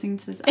guys for listening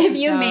to this episode. If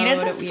you made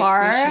it this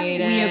far,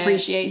 we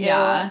appreciate you.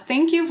 Yeah.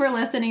 Thank you for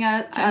listening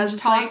to us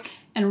talk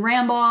and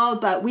ramble,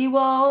 but we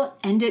will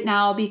end it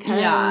now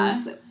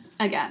because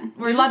again.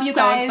 We're love you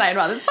so guys. excited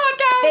about this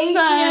podcast. Thank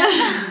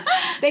you.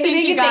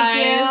 Thank you.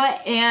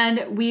 guys.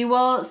 And we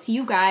will see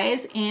you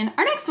guys in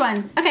our next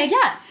one. Okay.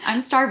 Yes,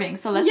 I'm starving,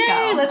 so let's Yay,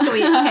 go. let's go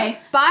eat. Okay.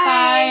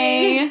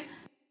 Bye. Bye.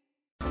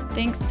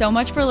 Thanks so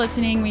much for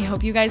listening. We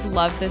hope you guys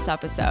loved this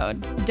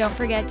episode. Don't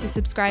forget to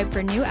subscribe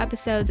for new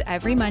episodes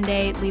every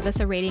Monday. Leave us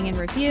a rating and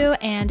review,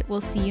 and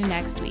we'll see you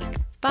next week.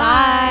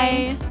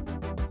 Bye.